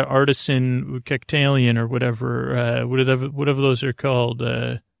 I'm not an artisan cocktailian or whatever, whatever those are called,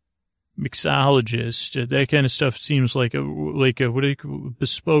 mixologist. That kind of stuff seems like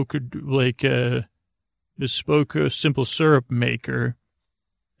bespoke simple syrup maker.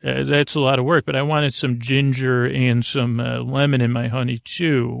 That's a lot of work, but I wanted some ginger and some lemon in my honey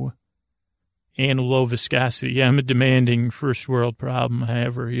too, and low viscosity. Yeah, I'm a demanding first world problem,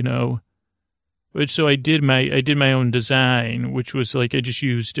 however, But so I did my own design, which was like I just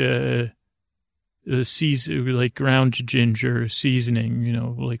used ground ginger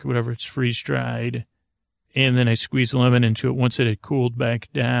seasoning, like whatever, it's freeze dried, and then I squeezed lemon into it once it had cooled back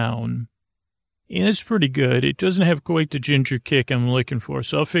down. And it's pretty good. It doesn't have quite the ginger kick I'm looking for,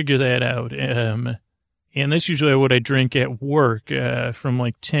 so I'll figure that out. And that's usually what I drink at work from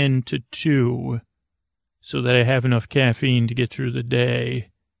like 10 to 2, so that I have enough caffeine to get through the day.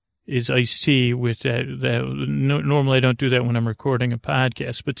 Is iced tea with that. Normally I don't do that when I'm recording a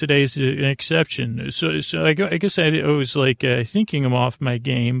podcast, but today's an exception. So I guess I was like thinking I'm off my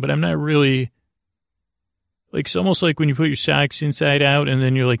game, but I'm not really. Like, it's almost like when you put your socks inside out and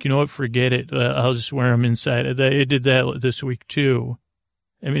then you're like, you know what, forget it. I'll just wear them inside. I did that this week too.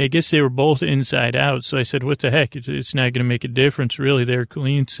 I mean, I guess they were both inside out. So I said, what the heck? It's not going to make a difference, really. They're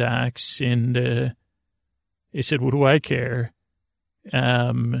clean socks. And I said, what do I care?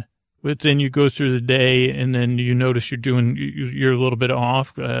 But then you go through the day and then you notice you're a little bit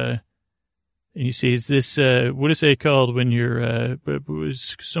off. And you say, is this, what is it called when you're,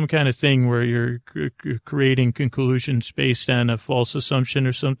 some kind of thing where you're creating conclusions based on a false assumption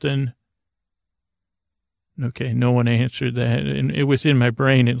or something? Okay, no one answered that. And within my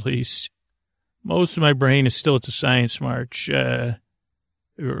brain, at least. Most of my brain is still at the science march,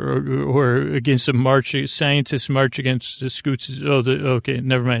 or against a march. Scientists march against the scoots. Okay,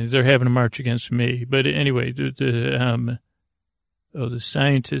 never mind. They're having a march against me. But anyway, the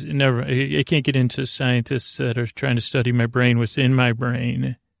scientists, I can't get into scientists that are trying to study my brain within my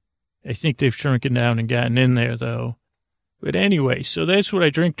brain. I think they've shrunken down and gotten in there, though. But anyway, so that's what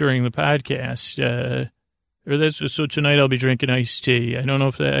I drink during the podcast. So tonight I'll be drinking iced tea. I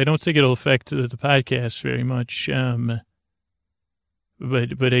don't think it'll affect the podcast very much.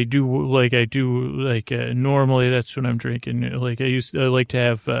 But I do normally that's what I'm drinking. Like I like to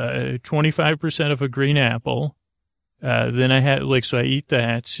have 25% of a green apple. Then I have so I eat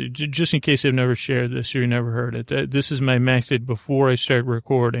that just in case I've never shared this or you never heard it. This is my method before I start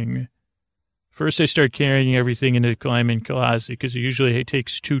recording. First, I start carrying everything into the climbing closet because usually it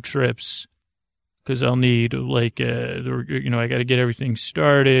takes 2 trips. Because I'll need, I got to get everything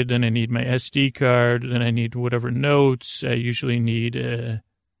started. Then I need my SD card. Then I need whatever notes. I usually need,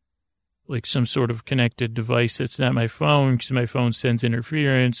 some sort of connected device that's not my phone because my phone sends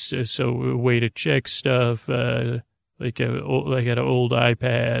interference. So a way to check stuff, I got an old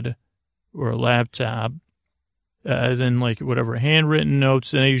iPad or a laptop. Then, whatever handwritten notes.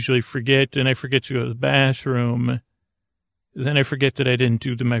 Then I usually forget. Then I forget to go to the bathroom. Then I forget that I didn't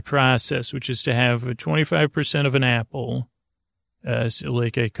do my process, which is to have 25% of an apple. I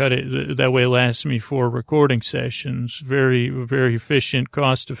cut it, that way it lasts me 4 recording sessions. Very, very efficient,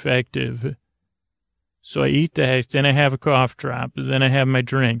 cost effective. So I eat that, then I have a cough drop, then I have my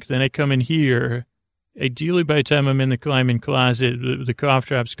drink, then I come in here. Ideally, by the time I'm in the climbing closet, the cough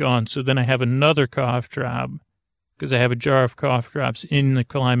drop's gone. So then I have another cough drop because I have a jar of cough drops in the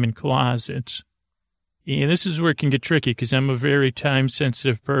climbing closet. And this is where it can get tricky because I'm a very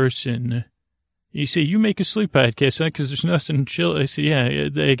time-sensitive person. You say, you make a sleep podcast, huh? Because there's nothing chill. I say, yeah,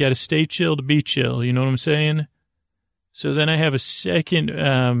 I got to stay chill to be chill. You know what I'm saying? So then I have a second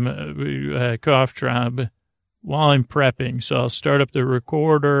cough drop while I'm prepping. So I'll start up the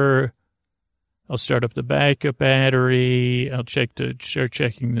recorder. I'll start up the backup battery. I'll start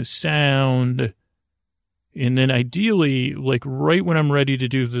checking the sound. And then ideally, right when I'm ready to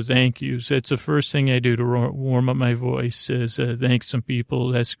do the thank yous, that's the first thing I do to warm up my voice is thank some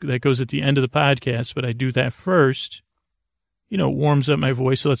people. That goes at the end of the podcast, but I do that first. It warms up my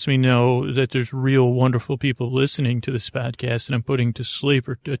voice, lets me know that there's real wonderful people listening to this podcast and I'm putting to sleep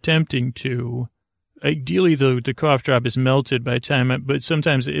or attempting to. Ideally, the cough drop is melted by the time, but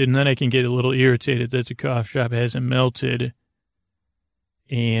sometimes, and then I can get a little irritated that the cough drop hasn't melted.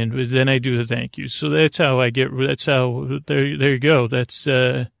 And then I do the thank you. So there you go. That's,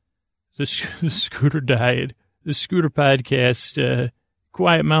 the Scooter diet, the Scooter podcast,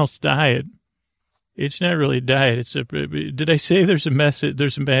 quiet mouth diet. It's not really a diet. Did I say there's a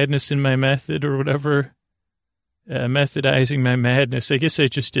madness in my method or whatever? Methodizing my madness. I guess I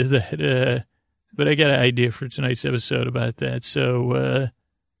just did that. But I got an idea for tonight's episode about that. So,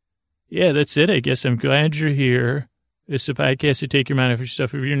 yeah, that's it. I guess I'm glad you're here. It's a podcast to take your mind off your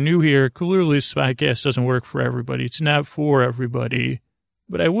stuff. If you're new here, clearly this podcast doesn't work for everybody. It's not for everybody.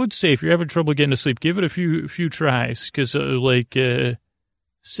 But I would say if you're having trouble getting to sleep, give it a few tries because 70,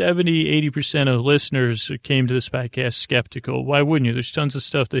 80% of listeners came to this podcast skeptical. Why wouldn't you? There's tons of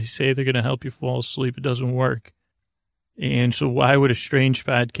stuff they say they're going to help you fall asleep. It doesn't work. And so why would a strange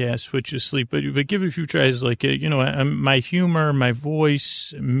podcast switch you to sleep? But give it a few tries. My humor, my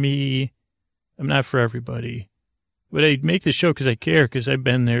voice, me, I'm not for everybody. But I make the show because I care, because I've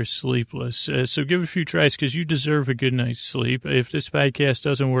been there sleepless. So give it a few tries because you deserve a good night's sleep. If this podcast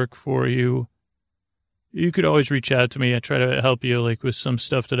doesn't work for you, you could always reach out to me. I try to help you with some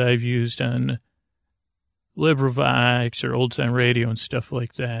stuff that I've used on LibriVox or Old Time Radio and stuff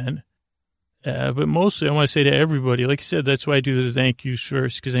like that. But mostly I want to say to everybody, like I said, that's why I do the thank yous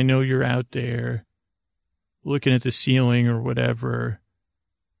first, because I know you're out there looking at the ceiling or whatever.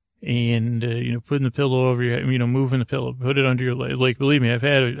 And, putting the pillow over your head, moving the pillow, put it under your leg. Believe me, I've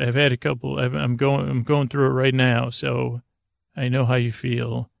had a couple, I'm going through it right now. So I know how you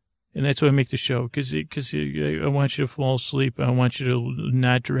feel. And that's why I make the show. Cause I want you to fall asleep. I want you to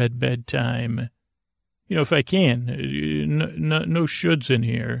not dread bedtime. If I can, no shoulds in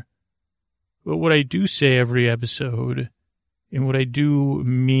here. But what I do say every episode and what I do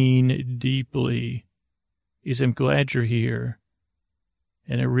mean deeply is I'm glad you're here.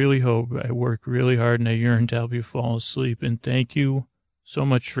 And I really hope I work really hard and I yearn to help you fall asleep. And thank you so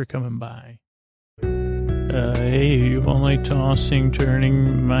much for coming by. Hey, you all like tossing,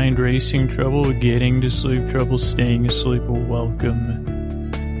 turning, mind racing trouble, getting to sleep trouble, staying asleep? Well, welcome.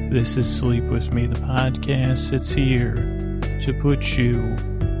 This is Sleep With Me, the podcast that's here to put you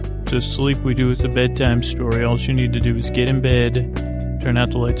to sleep. We do with a bedtime story. All you need to do is get in bed, turn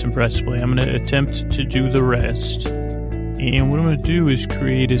out the lights and press play. I'm going to attempt to do the rest. And what I'm going to do is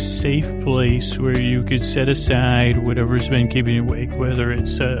create a safe place where you could set aside whatever's been keeping you awake, whether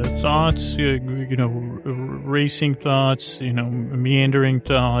it's thoughts, racing thoughts, meandering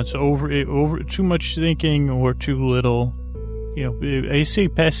thoughts, over too much thinking or too little. I say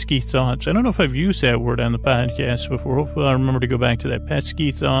pesky thoughts. I don't know if I've used that word on the podcast before. Hopefully I'll remember to go back to that.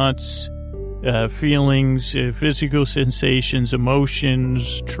 Pesky thoughts, feelings, physical sensations,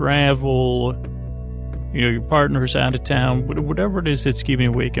 emotions, travel, your partner's out of town, whatever it is that's keeping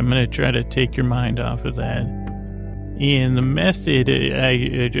you awake, I'm going to try to take your mind off of that. And the method I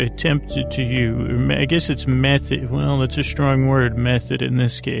attempted to use, I guess it's method. Well, that's a strong word, method in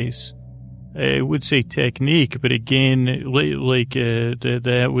this case. I would say technique, but again,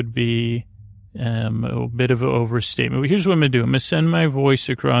 that would be a bit of an overstatement. But here's what I'm going to do. I'm going to send my voice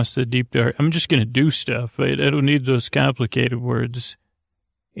across the deep dark. I'm just going to do stuff. I don't need those complicated words.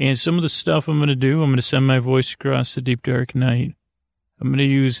 And some of the stuff I'm going to do, I'm going to send my voice across the deep dark night. I'm going to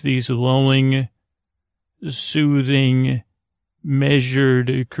use these lulling, soothing,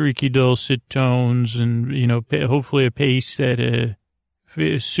 measured, creaky, dulcet tones and, hopefully a pace that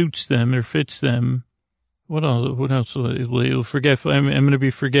suits them or fits them. What else? Forgetful. I'm going to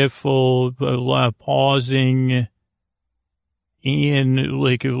be forgetful, a lot of pausing. And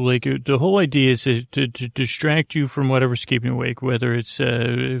the whole idea is to distract you from whatever's keeping you awake, whether it's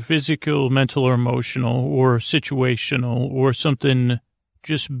physical, mental, or emotional, or situational, or something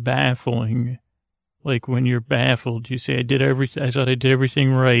just baffling. Like when you're baffled, you say, I thought I did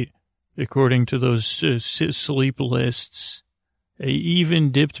everything right, according to those sleep lists. I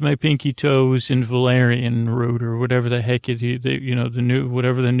even dipped my pinky toes in valerian root or whatever the heck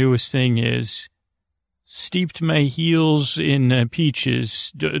whatever the newest thing is. Steeped my heels in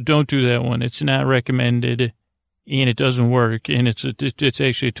peaches. Don't do that one. It's not recommended, and it doesn't work, and it's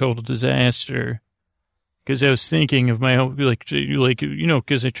actually a total disaster. Because I was thinking of my own,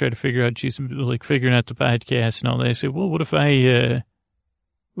 because I try to figure out, figuring out the podcast and all that. I said, well, what if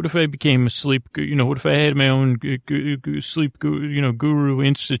I became a sleep, what if I had my own sleep, guru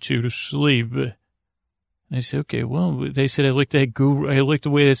institute of sleep? And I said, okay, well, they said I like that guru. I like the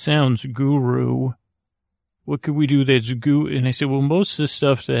way that sounds, guru. What could we do that's guru? And I said, well, most of the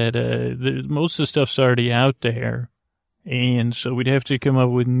stuff's already out there. And so we'd have to come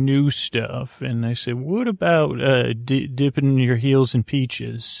up with new stuff. And I said, what about dipping your heels in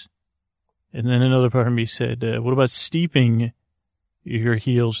peaches? And then another part of me said, what about steeping your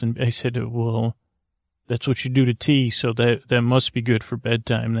heels? And I said, well, that's what you do to tea, so that must be good for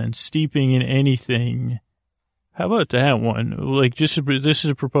bedtime then. Steeping in anything. How about that one? This is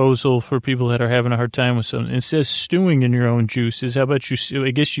a proposal for people that are having a hard time with something. It says stewing in your own juices. How about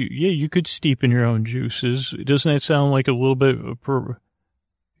I guess you could steep in your own juices. Doesn't that sound like a little bit, preferential?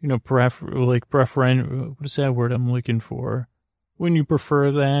 What is that word I'm looking for? Wouldn't you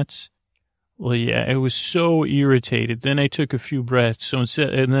prefer that? Well, yeah, I was so irritated. Then I took a few breaths. And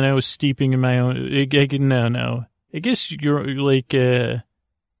then I was steeping in my own, no. I guess you're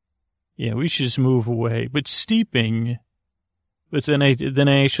yeah, we should just move away. But steeping, but then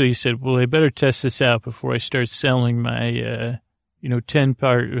I actually said, well, I better test this out before I start selling my,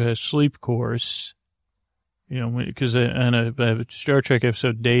 10-part sleep course. Because on a Star Trek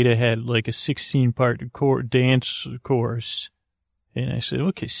episode, Data had like a 16-part dance course. And I said,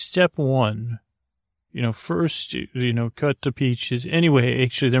 okay, step one, first, cut the peaches. Anyway,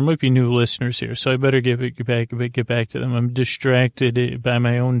 actually, there might be new listeners here, so I better get back to them. I'm distracted by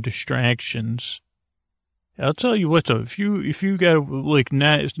my own distractions. I'll tell you what, though, if you got,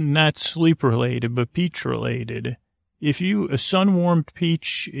 not sleep-related, but peach-related, a sun-warmed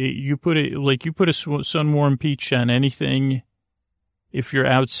peach, you put a sun-warmed peach on anything, if you're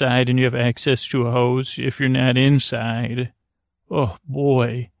outside and you have access to a hose, if you're not inside, oh,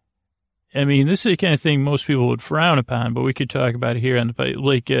 boy. I mean, this is the kind of thing most people would frown upon, but we could talk about it here on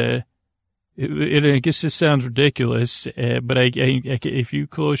the, I guess this sounds ridiculous, but if you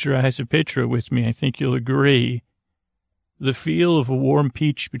close your eyes and picture it with me, I think you'll agree. The feel of a warm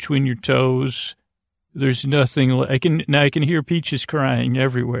peach between your toes, there's nothing, I can hear peaches crying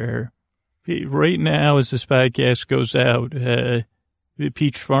everywhere. Right now, as this podcast goes out, the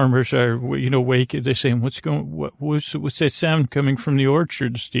peach farmers are, wake, they're saying, what's that sound coming from the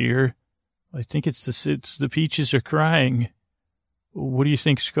orchards, dear? I think it's the peaches are crying. What do you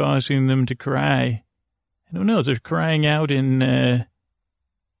think's causing them to cry? I don't know. They're crying out in, I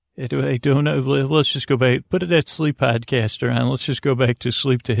don't know. Let's just go back. Put that sleep podcaster on. Let's just go back to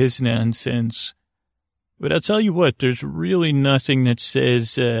sleep to his nonsense. But I'll tell you what, there's really nothing that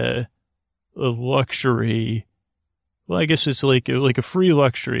says, a luxury. Well, I guess it's like a free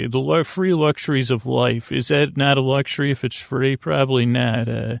luxury. The free luxuries of life. Is that not a luxury if it's free? Probably not.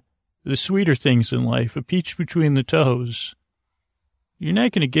 The sweeter things in life, a peach between the toes. You're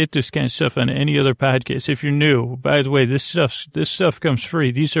not going to get this kind of stuff on any other podcast if you're new. By the way, this stuff comes free.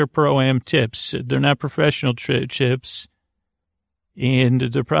 These are pro-am tips. They're not professional tips. And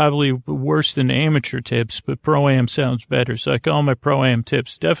they're probably worse than amateur tips, but Pro-Am sounds better. So I call my Pro-Am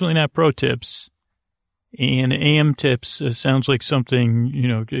tips. Definitely not pro tips. And AM tips sounds like something, you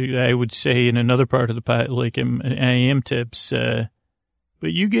know, I would say in another part of the pot, like AM tips.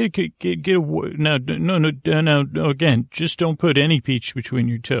 But you get a, no, again, just don't put any peach between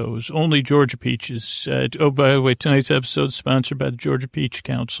your toes. Only Georgia peaches. Oh, by the way, tonight's episode is sponsored by the Georgia Peach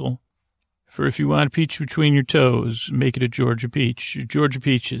Council. For if you want a peach between your toes, make it a Georgia peach. Georgia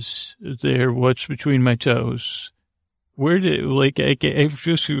peaches. They're what's between my toes. Where did, like, I've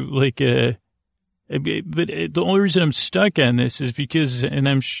just, like, but the only reason I'm stuck on this is because, and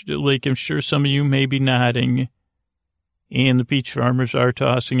I'm sure some of you may be nodding, and the peach farmers are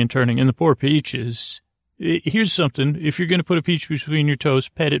tossing and turning, and the poor peaches. Here's something. If you're going to put a peach between your toes,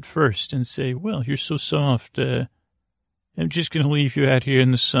 pet it first and say, well, you're so soft. I'm just going to leave you out here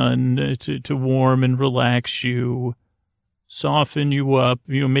in the sun to warm and relax you, soften you up,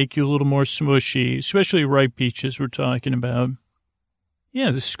 you know, make you a little more smushy, especially ripe peaches we're talking about.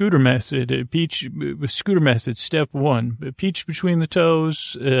 Yeah, the scooter method, scooter method, step one, peach between the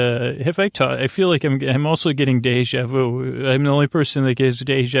toes. I feel like I'm also getting deja vu. I'm the only person that gets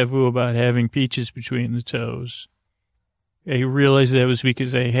deja vu about having peaches between the toes. I realized that was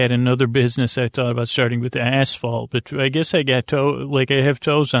because I had another business I thought about starting with asphalt, but I guess I got I have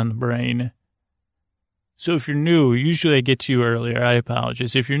toes on the brain. So if you're new, usually I get to you earlier. I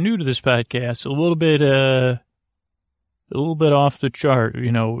apologize. If you're new to this podcast, a little bit off the chart,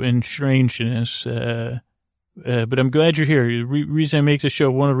 you know, in strangeness. But I'm glad you're here. The reason I make the show,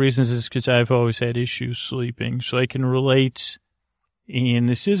 one of the reasons is because I've always had issues sleeping, so I can relate. And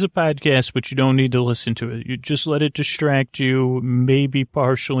this is a podcast, but you don't need to listen to it. You just let it distract you, maybe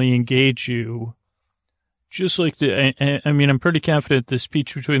partially engage you. Just like I'm pretty confident this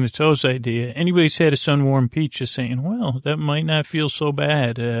peach between the toes idea. Anybody's had a sun-warm peach is saying, well, that might not feel so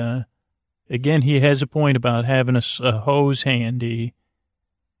bad. Again, he has a point about having a hose handy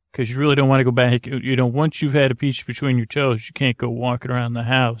because you really don't want to go back. You know, once you've had a peach between your toes, you can't go walking around the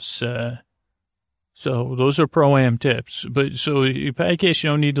house. So those are Pro-Am tips. But so a podcast you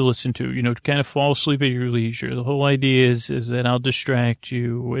don't need to listen to, you know, to kind of fall asleep at your leisure. The whole idea is that I'll distract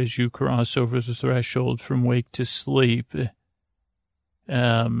you as you cross over the threshold from wake to sleep.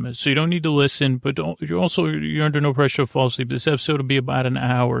 So you don't need to listen, but you're under no pressure to fall asleep. This episode will be about an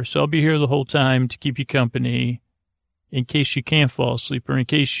hour, so I'll be here the whole time to keep you company in case you can't fall asleep or in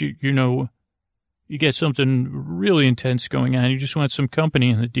case you get something really intense going on. You just want some company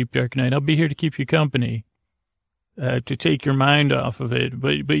in the deep dark night. I'll be here to keep you company, to take your mind off of it,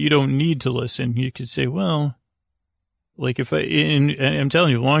 but you don't need to listen. You could say, well, like I'm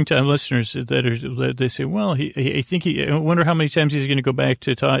telling you, long-time listeners they say, well, I wonder how many times he's going to go back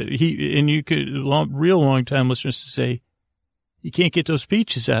to talk. Real long-time listeners say, he can't get those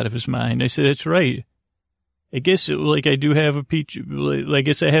peaches out of his mind. I say, that's right. I guess I do have a peach, I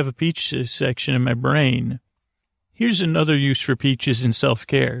guess I have a peach section in my brain. Here's another use for peaches in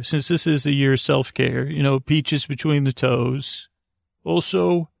self-care. Since this is the year of self-care, you know, peaches between the toes.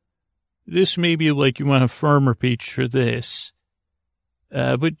 Also, this may be like you want a firmer peach for this.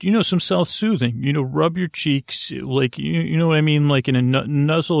 But, you know, some self-soothing, you know, rub your cheeks, like, you know what I mean? Like in a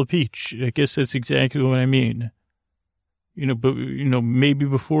nuzzle of peach. I guess that's exactly what I mean. You know, but, you know, maybe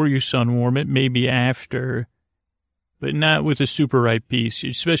before you sun warm it, maybe after, but not with a super ripe peach,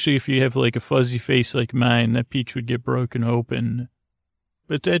 especially if you have like a fuzzy face like mine, that peach would get broken open.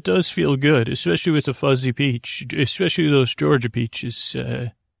 But that does feel good, especially with a fuzzy peach, especially those Georgia peaches.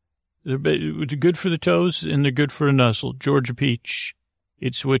 They're good for the toes and they're good for a nuzzle. Georgia peach.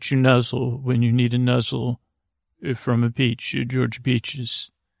 It's what you nuzzle when you need a nuzzle from a peach. Georgia peaches.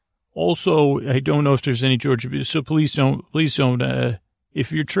 Also, I don't know if there's any Georgia peaches, so please don't, if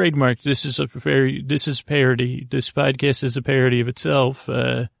you're trademarked, this is parody. This podcast is a parody of itself.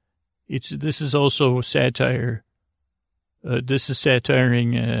 This is also satire. This is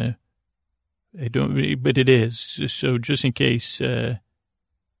satiring, but it is. So just in case, you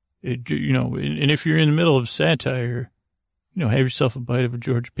know, and if you're in the middle of satire, you know, have yourself a bite of a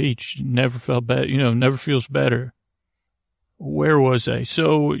Georgia peach. Never felt bad, you know, never feels better. Where was I?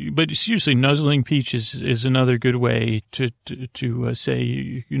 So, but seriously, nuzzling peaches is another good way to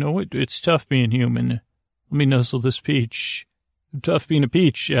say, you know what, it's tough being human. Let me nuzzle this peach. Tough being a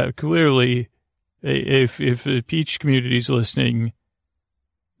peach. Clearly, if the peach community's listening,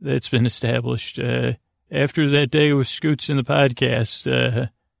 that's been established. After that day with Scoots in the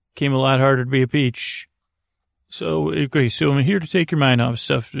podcast, came a lot harder to be a peach. So, okay, so I'm here to take your mind off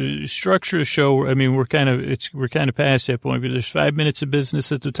stuff. Structure a show. I mean, we're kind of past that point, but there's 5 minutes of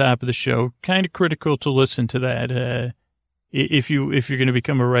business at the top of the show. Kind of critical to listen to that. if you're going to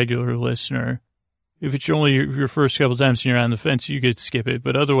become a regular listener. If it's only your first couple times and you're on the fence, you could skip it.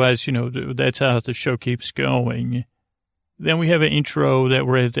 But otherwise, that's how the show keeps going. Then we have an intro that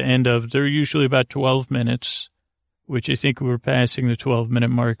we're at the end of. They're usually about 12 minutes, which I think we're passing the 12-minute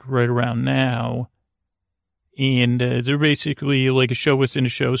mark right around now. And they're basically like a show within a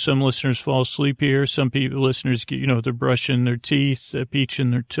show. Some listeners fall asleep here. Some listeners, they're brushing their teeth,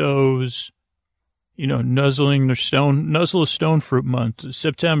 peaching their toes. Nuzzling their nuzzle a stone fruit month,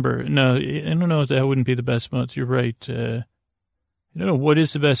 September. No, I don't know. That wouldn't be the best month. You're right. I don't know. What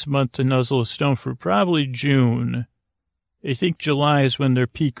is the best month to nuzzle a stone fruit? Probably June. I think July is when their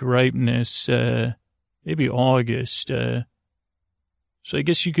peak ripeness, maybe August. So I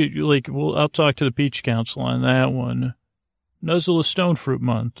guess you could, I'll talk to the Peach Council on that one. Nuzzle a stone fruit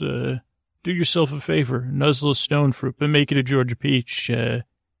month. Do yourself a favor. Nuzzle a stone fruit, but make it a Georgia peach,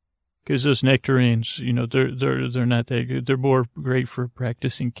 because those nectarines, they're not that good. They're more great for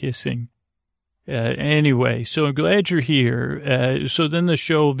practicing kissing. Anyway, so I'm glad you're here. So then the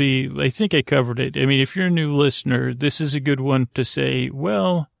show will be, I think I covered it. I mean, if you're a new listener, this is a good one to say,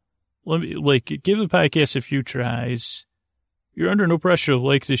 well, let me, give the podcast a few tries. You're under no pressure to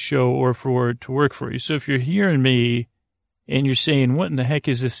like this show or for it to work for you. So if you're hearing me and you're saying, what in the heck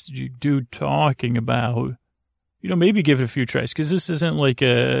is this dude talking about? Maybe give it a few tries, because this isn't like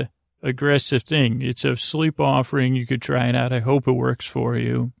a aggressive thing. It's a sleep offering. You could try it out. I hope it works for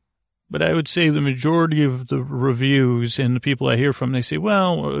you. But I would say the majority of the reviews and the people I hear from, they say,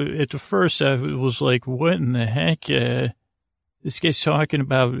 well, at the first I was like, what in the heck? This guy's talking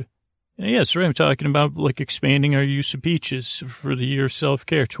about, and yes, right, I'm talking about expanding our use of peaches for the year of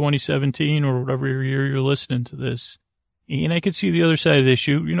self-care, 2017 or whatever year you're listening to this. And I could see the other side of the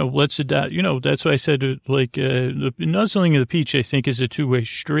issue. Let's adopt, that's why I said, the nuzzling of the peach, I think, is a two-way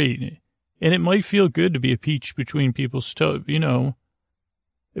street. And it might feel good to be a peach between people's toes,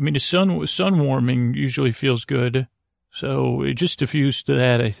 I mean, the sun warming usually feels good. So it just diffused to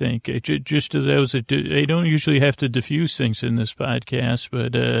that, I think. I don't usually have to diffuse things in this podcast,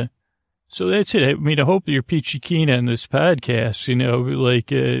 but, so that's it. I mean, I hope you're peachy keen on this podcast,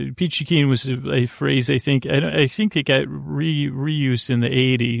 peachy keen was a phrase I think it got reused in the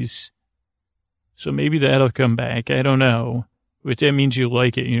 80s. So maybe that'll come back. I don't know. But that means you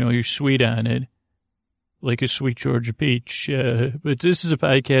like it, you're sweet on it. Like a sweet Georgia peach. But this is a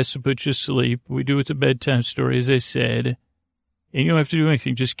podcast to put you to sleep. We do it a bedtime story, as I said. And you don't have to do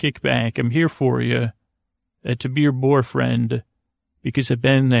anything. Just kick back. I'm here for you. To be your boyfriend. Because I've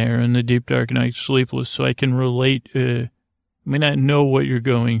been there in the deep dark night sleepless, so I can relate. I may not know what you're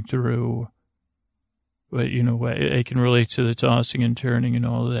going through, but I can relate to the tossing and turning and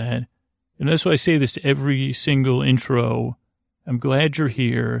all of that. And that's why I say this every single intro. I'm glad you're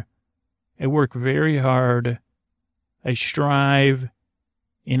here. I work very hard. I strive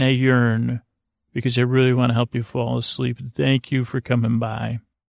and I yearn because I really want to help you fall asleep. Thank you for coming by.